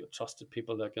confidants. I've got trusted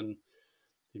people that can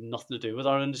have nothing to do with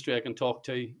our industry I can talk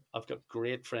to. I've got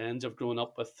great friends I've grown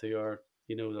up with who are,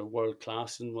 they're world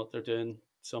class in what they're doing.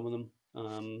 some of them.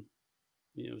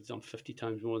 Done 50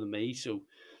 times more than me, so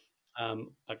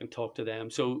I can talk to them.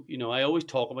 So I always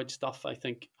talk about stuff. I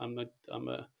think I'm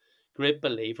a great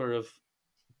believer of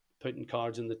putting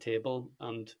cards on the table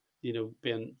and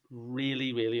being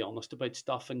really really honest about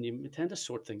stuff, and you tend to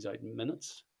sort things out in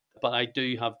minutes. But I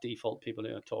do have default people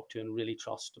who I talk to and really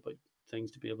trust about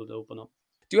things to be able to open up.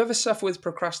 Do you ever suffer with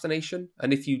procrastination?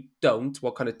 And if you don't,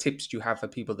 what kind of tips do you have for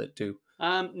people that do?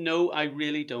 No, I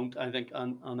really don't. I think,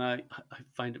 and I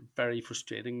find it very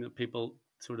frustrating that people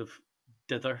sort of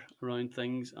dither around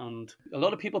things, and a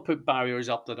lot of people put barriers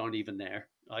up that aren't even there,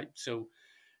 right? So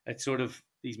it's sort of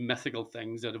these mythical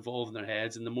things that evolve in their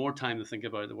heads, and the more time they think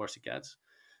about it, the worse it gets.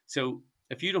 So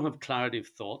if you don't have clarity of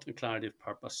thought and clarity of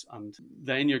purpose, and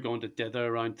then you're going to dither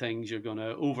around things, you're going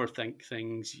to overthink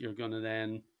things, you're going to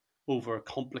then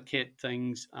overcomplicate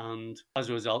things, and as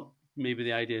a result, maybe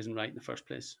the idea isn't right in the first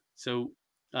place. So,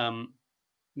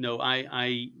 no,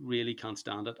 I really can't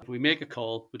stand it. If we make a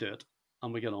call, we do it,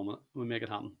 and we get on with it. We make it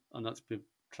happen, and that's the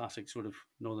classic sort of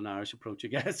Northern Irish approach, I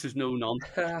guess. There's no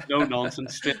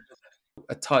nonsense. Straight.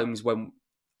 At times when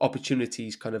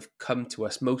opportunities kind of come to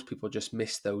us, most people just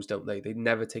miss those, don't they? They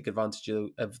never take advantage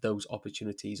of those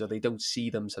opportunities, or they don't see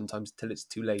them sometimes till it's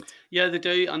too late. Yeah, they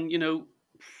do, and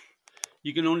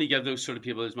you can only give those sort of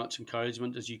people as much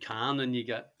encouragement as you can, and you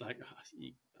get like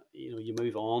you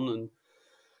move on, and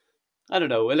I don't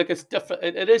know. Look, it's different.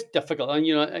 It is difficult, and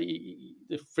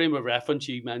the frame of reference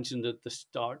you mentioned at the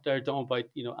start there, talking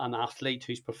about an athlete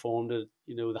who's performed at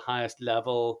the highest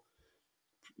level,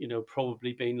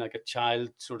 probably being like a child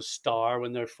sort of star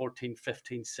when they're 14,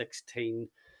 15, 16.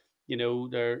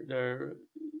 They're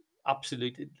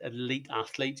absolute elite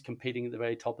athletes competing at the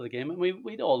very top of the game, and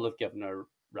we'd all have given our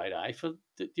right eye for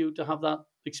to have that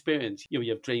experience. You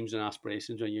have dreams and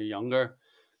aspirations when you're younger,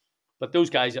 but those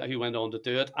guys who went on to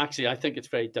do it, actually, I think it's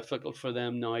very difficult for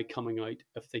them now coming out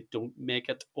if they don't make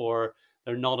it, or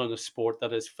they're not in a sport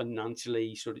that is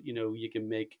financially sort of you can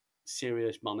make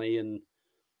serious money in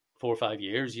 4 or 5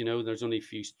 years. There's only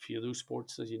few of those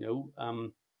sports, as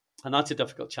and that's a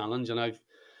difficult challenge. And I've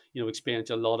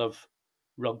experienced a lot of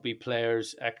rugby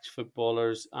players,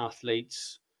 ex-footballers,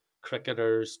 athletes,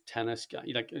 cricketers, tennis guys.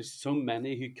 Like there's so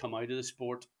many who come out of the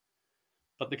sport,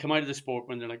 but they come out of the sport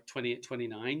when they're like 28,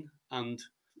 29. And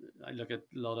I look at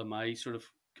a lot of my sort of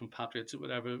compatriots or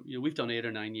whatever. We've done 8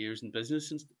 or 9 years in business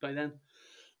since by then.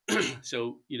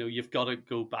 So you've got to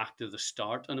go back to the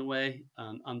start in a way,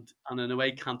 and in a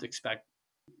way can't expect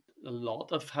a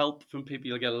lot of help from people.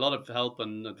 You'll get a lot of help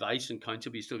and advice and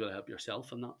counsel, but you still got to help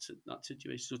yourself in that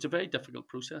situation. So it's a very difficult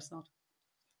process. That.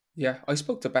 Yeah, I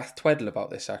spoke to Beth Tweddle about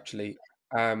this actually,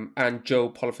 and Joe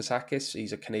Polifasakis.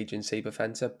 He's a Canadian saber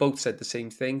fencer. Both said the same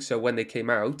thing. So when they came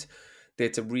out, they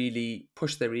had to really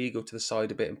push their ego to the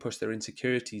side a bit and push their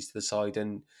insecurities to the side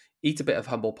and eat a bit of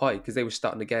humble pie because they were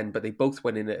starting again. But they both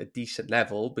went in at a decent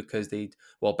level because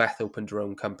Beth opened her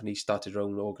own company, started her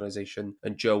own organization,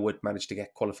 and Joe had managed to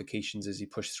get qualifications as he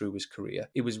pushed through his career.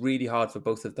 It was really hard for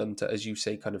both of them to, as you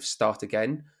say, kind of start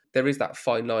again. There is that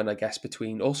fine line, I guess,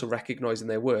 between also recognizing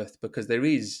their worth, because there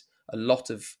is a lot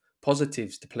of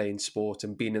positives to playing sport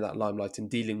and being in that limelight and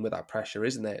dealing with that pressure,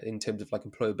 isn't there, in terms of like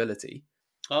employability?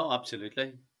 Oh,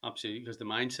 absolutely, absolutely, because the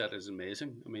mindset is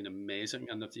amazing. I mean, amazing,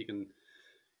 and if you can,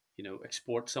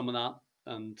 export some of that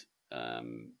and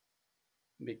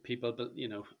make people, but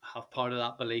have part of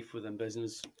that belief within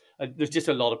business. There's just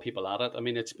a lot of people at it. I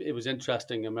mean, it was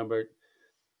interesting. I remember,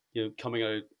 coming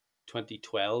out of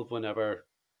 2012, whenever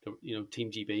Team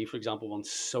GB, for example, won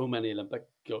so many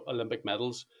Olympic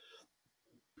medals.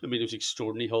 I mean, it was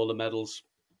extraordinary haul of medals,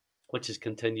 which has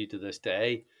continued to this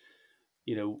day.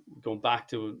 Going back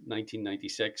to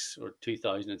 1996 or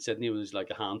 2000 in Sydney, it was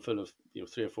like a handful of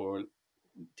 3 or 4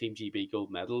 Team GB gold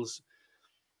medals.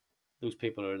 Those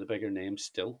people are the bigger names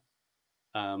still,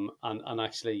 and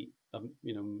actually,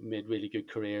 made really good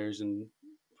careers and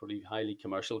probably highly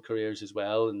commercial careers as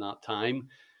well in that time.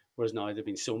 Whereas now there've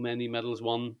been so many medals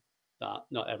won that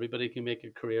not everybody can make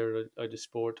a career out of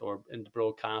sport or into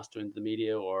broadcast or into the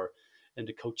media or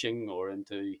into coaching or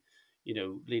into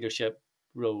leadership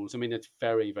roles. I mean, it's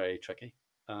very very tricky.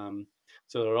 So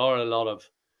there's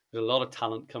a lot of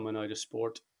talent coming out of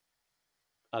sport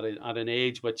at an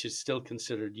age which is still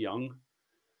considered young,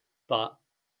 but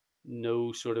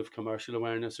no sort of commercial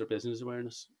awareness or business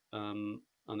awareness. And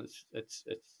it's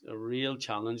a real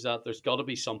challenge. That there's got to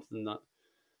be something that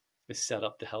is set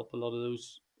up to help a lot of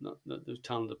those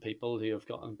talented people who have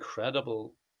got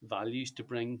incredible values to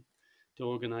bring to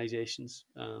organisations.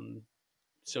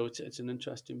 So it's an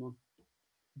interesting one.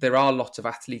 There are lots of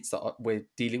athletes that we're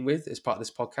dealing with as part of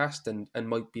this podcast and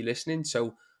might be listening.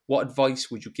 So What advice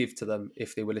would you give to them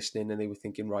if they were listening and they were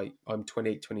thinking, right, I'm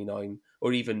 28, 29,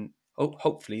 or even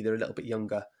hopefully they're a little bit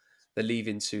younger, they're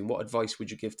leaving soon. What advice would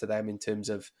you give to them in terms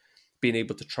of being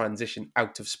able to transition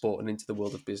out of sport and into the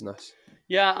world of business?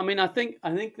 Yeah, I mean, I think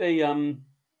the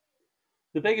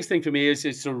biggest thing for me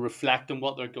is to reflect on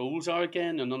what their goals are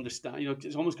again and understand.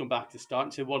 It's almost come back to start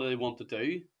and say what do they want to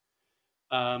do.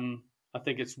 I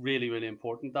think it's really really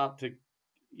important that to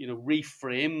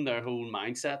reframe their whole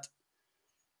mindset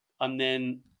and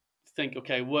then think,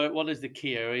 okay, what is the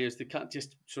key areas? They can't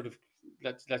just sort of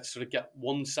let's sort of get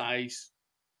one size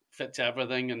fits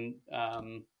everything, and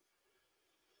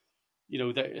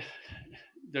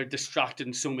they're distracted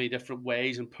in so many different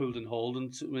ways and pulled and hauled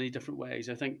in so many different ways.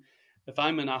 I think if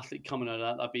I'm an athlete coming out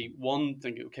of that, I'd be one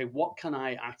thinking, okay, what can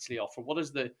I actually offer? What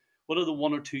are the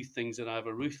one or two things that I have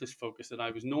a ruthless focus that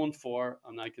I was known for,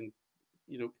 and I can,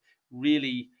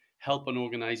 really help an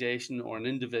organization or an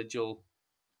individual,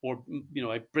 or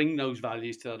I bring those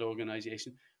values to that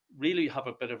organization. Really have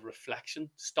a bit of reflection,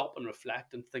 stop and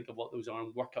reflect, and think of what those are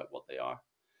and work out what they are.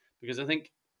 Because I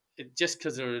think just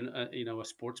because they're a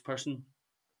sports person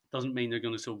doesn't mean they're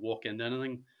going to sort of walk into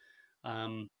anything.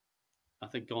 Um, I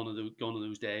think gone are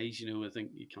those days. I think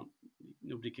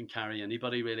nobody can carry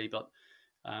anybody really, but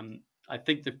I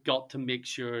think they've got to make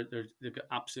sure they've got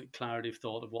absolute clarity of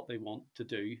thought of what they want to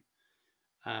do,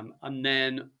 and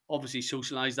then obviously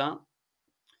socialize that,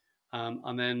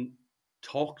 and then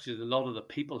talk to a lot of the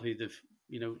people who they've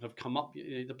have come up.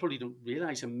 They probably don't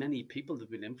realize how many people they've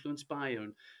been influenced by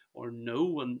or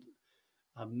know and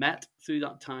have met through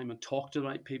that time and talked to the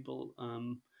right people,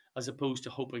 as opposed to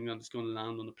hoping that it's going to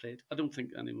land on a plate. I don't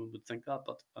think anyone would think that,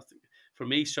 but I think for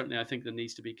me, certainly, I think there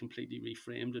needs to be completely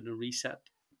reframed and a reset.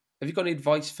 Have you got any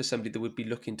advice for somebody that would be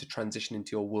looking to transition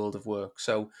into your world of work?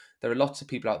 So there are lots of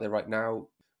people out there right now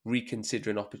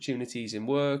reconsidering opportunities in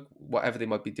work, whatever they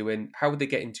might be doing. How would they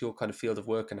get into your kind of field of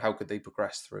work and how could they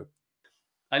progress through?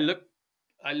 I look,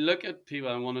 I look at people.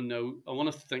 I want to know. I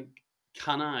want to think: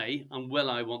 can I and will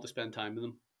I want to spend time with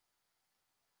them?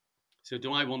 So,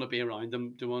 do I want to be around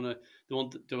them? Do I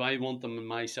want them on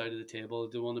my side of the table?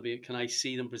 Do I want to be? Can I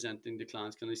see them presenting to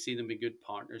clients? Can I see them be good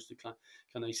partners to clients?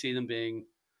 Can I see them being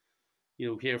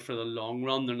here for the long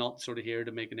run? They're not sort of here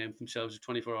to make a name for themselves.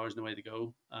 24 hours and the way to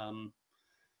go.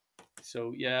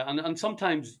 So yeah, and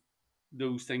sometimes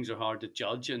those things are hard to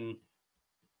judge in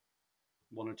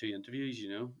one or two interviews,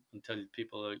 until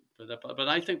people are. But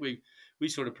I think we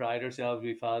sort of pride ourselves.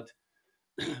 We've had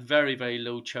very very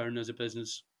low churn as a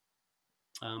business,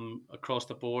 across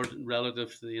the board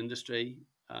relative to the industry.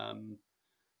 Um,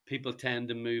 People tend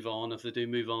to move on. If they do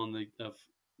move on, they have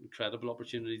incredible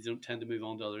opportunities. They don't tend to move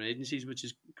on to other agencies, which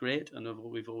is great. And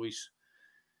we've always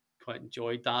quite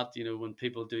enjoyed that. When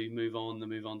people do move on, they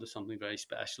move on to something very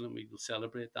special, and we will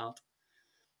celebrate that.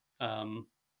 Um,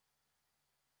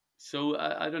 so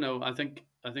I don't know. I think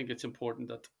it's important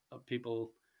that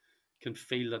people can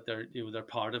feel that they're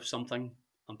part of something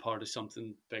and part of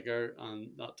something bigger, and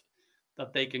that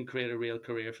they can create a real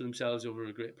career for themselves over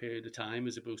a great period of time,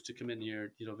 as opposed to come in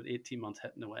here, with 18 months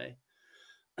hitting away.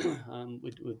 And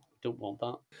we don't want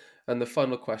that. And the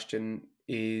final question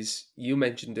is, you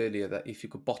mentioned earlier that if you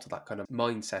could bottle that kind of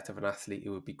mindset of an athlete, it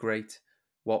would be great.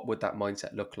 What would that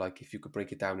mindset look like if you could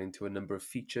break it down into a number of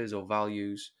features or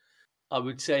values? I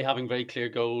would say having very clear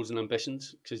goals and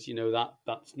ambitions, because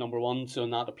that's number one. So,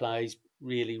 and that applies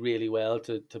really, really well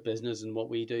to business and what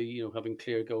we do. Having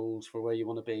clear goals for where you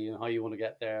want to be and how you want to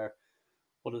get there.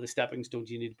 What are the stepping stones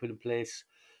you need to put in place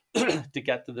to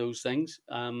get to those things?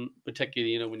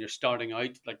 Particularly, when you're starting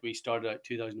out, like we started out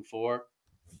 2004.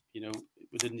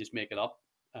 We didn't just make it up.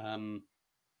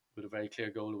 With a very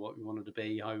clear goal of what we wanted to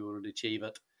be, how we wanted to achieve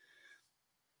it,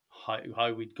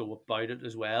 how we'd go about it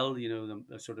as well.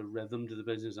 The sort of rhythm to the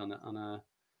business and a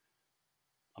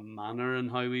manner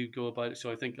and how we go about it.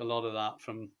 So I think a lot of that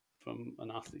from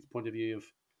an athlete's point of view, of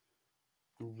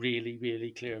really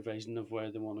really clear vision of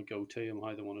where they want to go to and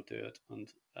how they want to do it,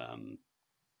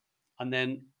 and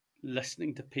then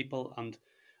listening to people and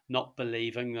not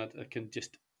believing that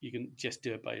you can just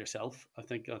do it by yourself. I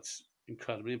think that's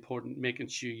incredibly important. Making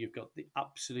sure you've got the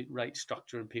absolute right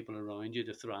structure and people around you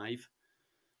to thrive,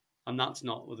 and that's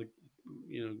not with a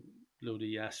load of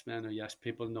yes men or yes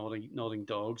people nodding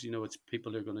dogs. It's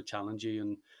people who are going to challenge you,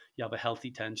 and you have a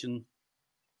healthy tension.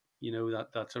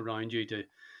 That's around you to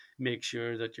make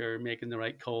sure that you're making the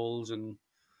right calls, and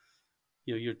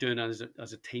you're doing it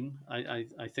as a team. I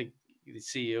think the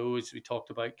CEO, as we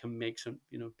talked about, can make some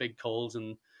big calls,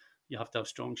 and you have to have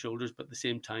strong shoulders, but at the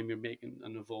same time you're making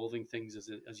and evolving things as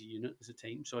a unit, as a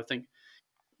team. So I think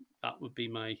that would be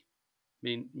my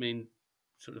main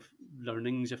sort of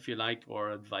learnings, if you like,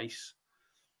 or advice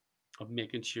of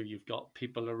making sure you've got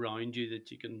people around you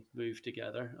that you can move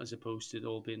together, as opposed to it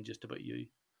all being just about you.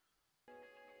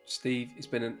 Steve, it's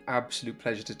been an absolute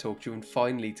pleasure to talk to you and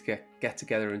finally to get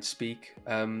together and speak.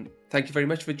 Thank you very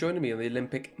much for joining me on the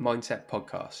Olympic Mindset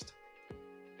podcast.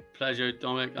 Pleasure,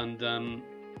 Dominic, and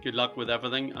good luck with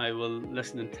everything. I will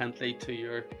listen intently to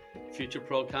your future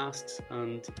broadcasts,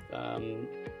 and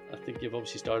I think you've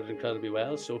obviously started incredibly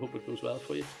well, so I hope it goes well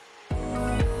for you.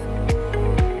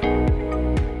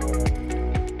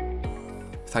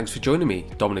 Thanks for joining me,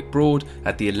 Dominic Broad,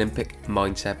 at the Olympic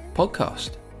Mindset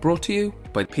podcast, brought to you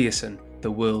by Pearson,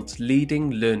 the world's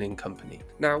leading learning company.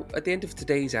 Now, at the end of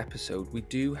today's episode, we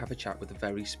do have a chat with a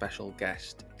very special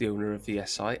guest, the owner of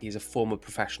VSI. He is a former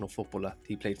professional footballer.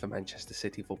 He played for Manchester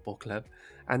City Football Club.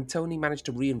 And Tony managed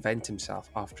to reinvent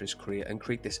himself after his career and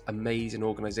create this amazing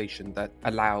organisation that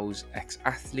allows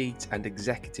ex-athletes and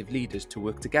executive leaders to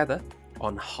work together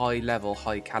on high-level,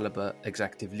 high-caliber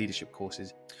executive leadership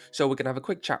courses. So we're going to have a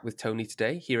quick chat with Tony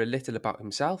today, hear a little about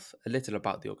himself, a little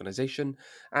about the organisation,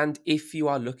 and if you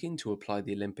are looking to apply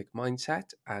the Olympic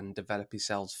mindset and develop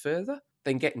yourselves further,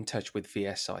 then get in touch with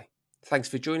VSI. Thanks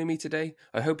for joining me today.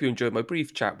 I hope you enjoyed my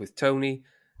brief chat with Tony,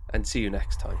 and see you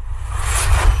next time.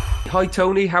 Hi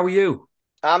Tony, how are you?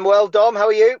 I'm well, Dom. How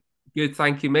are you? Good,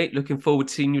 thank you, mate. Looking forward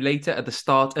to seeing you later at the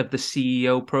start of the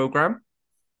CEO program.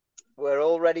 We're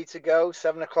all ready to go.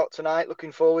 7:00 tonight.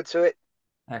 Looking forward to it.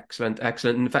 Excellent.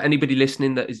 And for anybody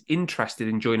listening that is interested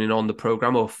in joining on the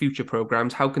program or future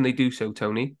programs, how can they do so,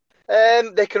 Tony?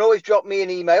 They can always drop me an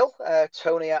email,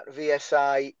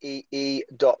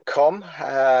 tony@vsiee.com.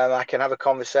 I can have a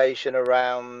conversation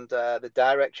around the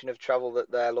direction of travel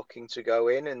that they're looking to go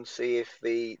in and see if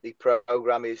the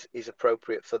program is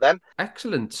appropriate for them.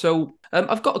 Excellent. So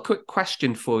I've got a quick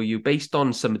question for you based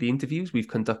on some of the interviews we've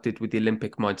conducted with the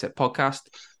Olympic Mindset podcast.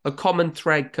 A common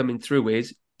thread coming through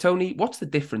is, Tony, what's the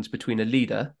difference between a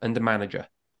leader and a manager?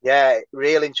 Yeah,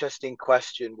 real interesting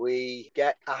question. We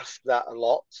get asked that a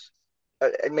lot.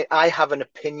 I mean, I have an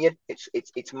opinion.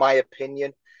 It's my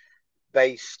opinion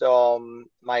based on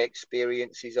my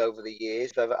experiences over the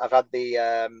years. I've had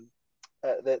the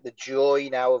joy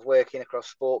now of working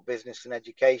across sport, business, and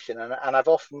education, and I've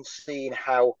often seen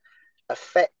how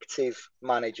effective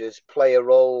managers play a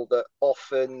role that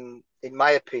often, in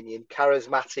my opinion,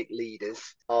 charismatic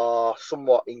leaders are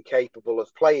somewhat incapable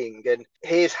of playing. And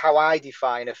here's how I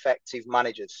define effective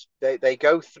managers. They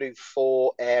go through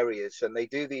 4 areas and they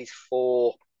do these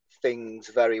 4 things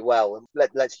very well. And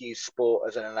let's use sport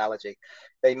as an analogy.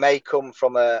 They may come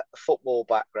from a football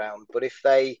background, but if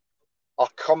they are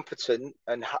competent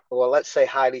and, well, let's say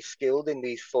highly skilled in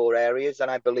these 4 areas, and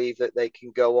I believe that they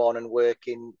can go on and work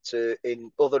in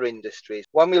other industries.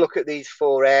 When we look at these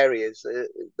 4 areas,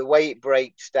 the way it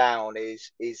breaks down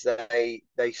is that they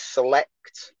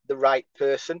select the right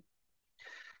person,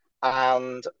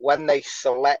 and when they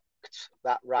select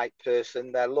that right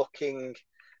person, they're looking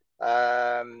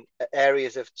at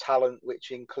areas of talent which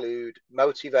include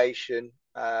motivation,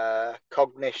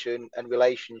 cognition, and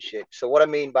relationships. So what I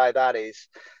mean by that is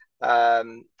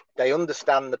they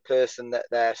understand the person that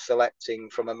they're selecting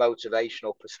from a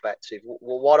motivational perspective.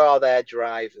 What are their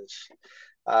drivers?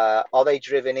 Are they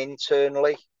driven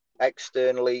internally,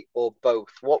 externally, or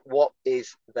both? What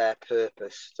is their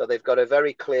purpose? So they've got a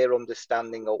very clear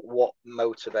understanding of what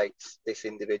motivates this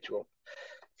individual.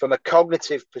 From a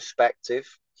cognitive perspective,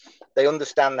 they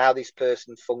understand how this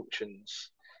person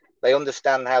functions. They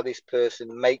understand how this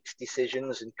person makes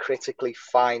decisions and critically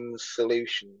finds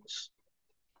solutions.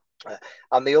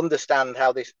 And they understand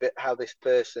how this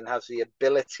person has the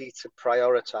ability to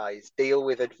prioritize, deal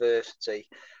with adversity,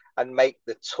 and make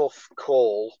the tough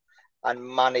call and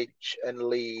manage and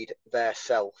lead their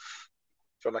self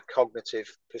from a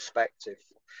cognitive perspective.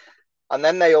 And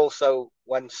then they also,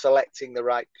 when selecting the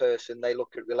right person, they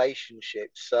look at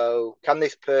relationships. So can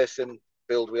this person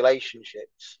build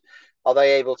relationships? Are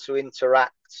they able to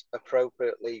interact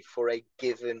appropriately for a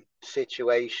given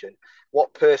situation?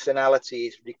 What personality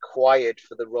is required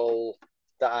for the role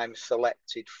that I'm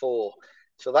selected for?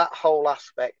 So that whole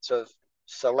aspect of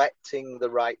selecting the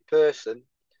right person,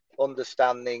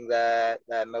 understanding their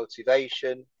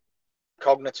motivation,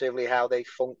 cognitively how they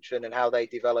function and how they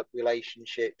develop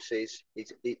relationships is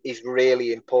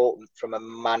really important from a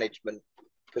management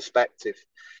perspective.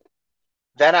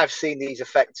 Then I've seen these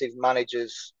effective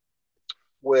managers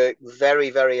work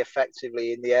very, very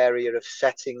effectively in the area of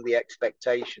setting the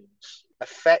expectations.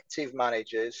 Effective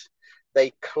managers,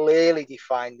 they clearly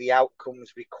define the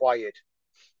outcomes required.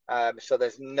 So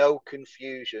there's no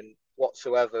confusion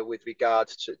whatsoever with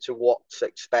regards to what's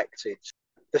expected.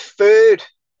 The third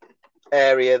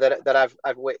area that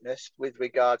I've witnessed with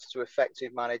regards to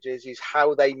effective managers is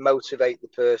how they motivate the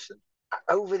person.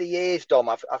 Over the years, Dom,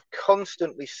 I've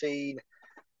constantly seen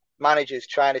managers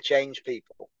trying to change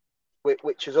people,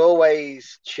 which has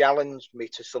always challenged me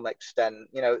to some extent.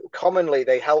 Commonly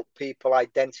they help people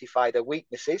identify their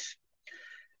weaknesses,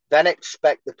 then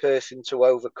expect the person to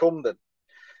overcome them.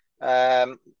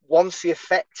 Once the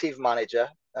effective manager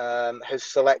has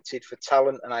selected for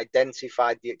talent and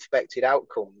identified the expected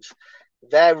outcomes,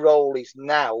 their role is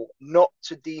now not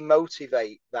to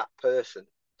demotivate that person.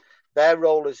 Their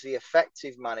role as the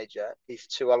effective manager is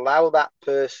to allow that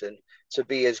person to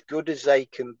be as good as they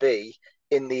can be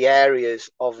in the areas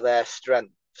of their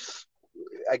strengths.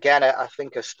 Again, I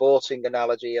think a sporting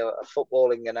analogy, a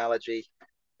footballing analogy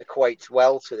equates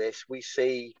well to this. We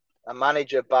see a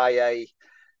manager buy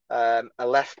a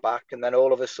left back and then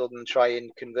all of a sudden try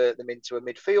and convert them into a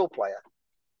midfield player.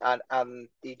 And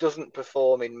he doesn't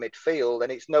perform in midfield,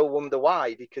 and it's no wonder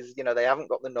why, because they haven't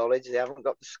got the knowledge, they haven't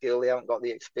got the skill, they haven't got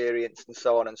the experience, and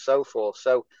so on and so forth.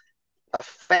 So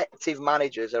effective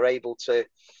managers are able to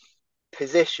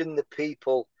position the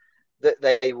people that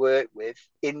they work with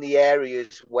in the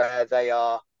areas where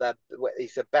where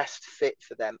is the best fit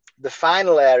for them. The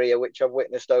final area which I've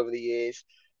witnessed over the years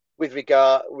with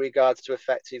regards to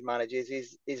effective managers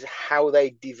is how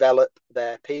they develop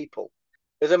their people.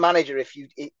 As a manager, if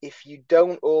you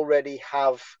don't already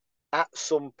have at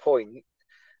some point,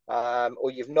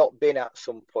 or you've not been at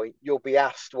some point, you'll be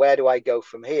asked, where do I go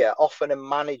from here? Often a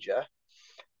manager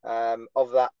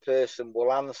of that person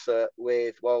will answer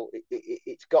with, well,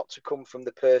 it's got to come from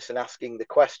the person asking the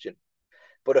question.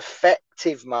 But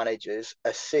effective managers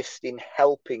assist in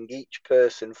helping each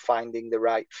person finding the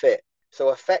right fit.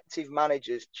 So effective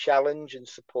managers challenge and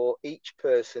support each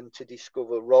person to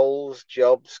discover roles,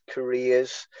 jobs,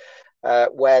 careers,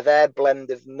 where their blend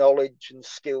of knowledge and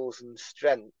skills and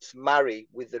strengths marry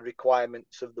with the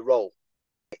requirements of the role.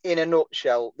 In a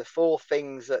nutshell, the 4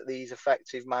 things that these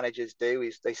effective managers do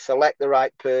is they select the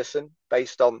right person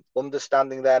based on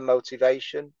understanding their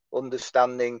motivation,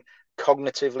 understanding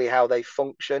cognitively how they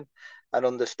function, and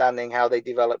understanding how they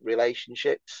develop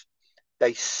relationships.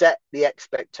 They set the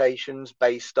expectations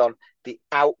based on the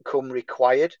outcome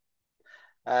required.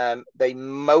 They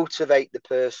motivate the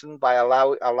person by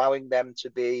allowing them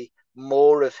to be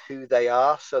more of who they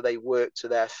are, so they work to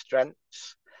their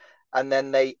strengths. And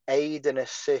then they aid and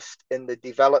assist in the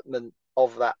development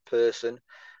of that person,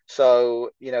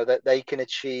 so that they can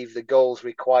achieve the goals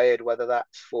required, whether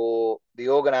that's for the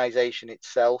organization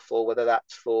itself or whether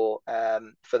that's for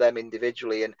them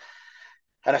individually. And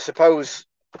I suppose,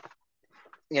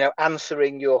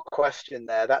 answering your question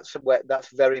there, that's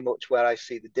very much where I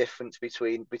see the difference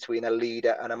between a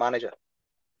leader and a manager.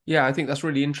 Yeah, I think that's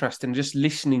really interesting. Just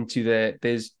listening to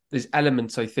there's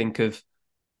elements, I think, of,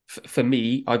 for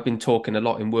me, I've been talking a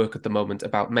lot in work at the moment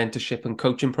about mentorship and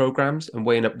coaching programs and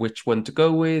weighing up which one to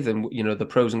go with, and the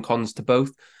pros and cons to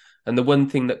both. And the one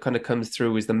thing that kind of comes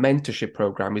through is the mentorship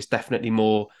program is definitely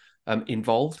more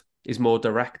involved, is more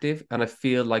directive. And I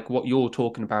feel like what you're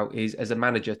talking about is, as a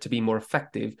manager, to be more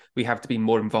effective, we have to be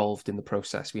more involved in the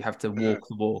process. We have to walk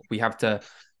the walk. We have to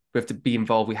be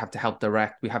involved. We have to help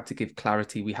direct. We have to give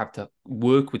clarity. We have to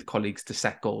work with colleagues to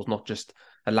set goals, not just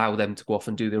allow them to go off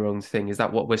and do their own thing. Is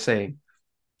that what we're saying?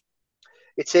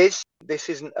 It is. This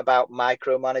isn't about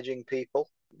micromanaging people.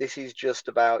 This is just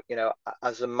about,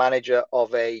 as a manager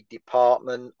of a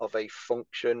department, of a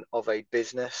function, of a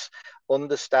business,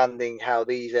 understanding how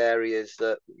these areas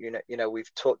that,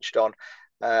 we've touched on,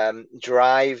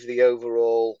 drive the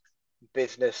overall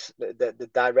business, the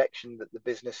direction that the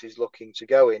business is looking to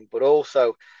go in, but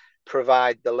also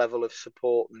provide the level of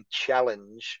support and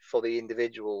challenge for the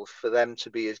individuals, for them to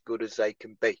be as good as they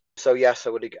can be. So yes, I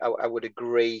would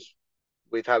agree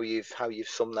with how you've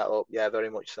summed that up. Yeah, very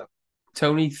much so.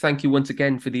 Tony, thank you once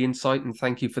again for the insight, and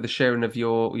thank you for the sharing of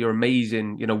your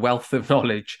amazing, wealth of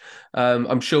knowledge.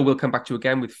 I'm sure we'll come back to you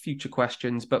again with future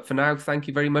questions, but for now, thank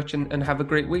you very much, and have a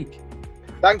great week.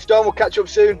 Thanks, Don. We'll catch up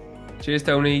soon. Cheers,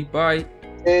 Tony. Bye.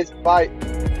 Cheers.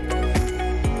 Bye.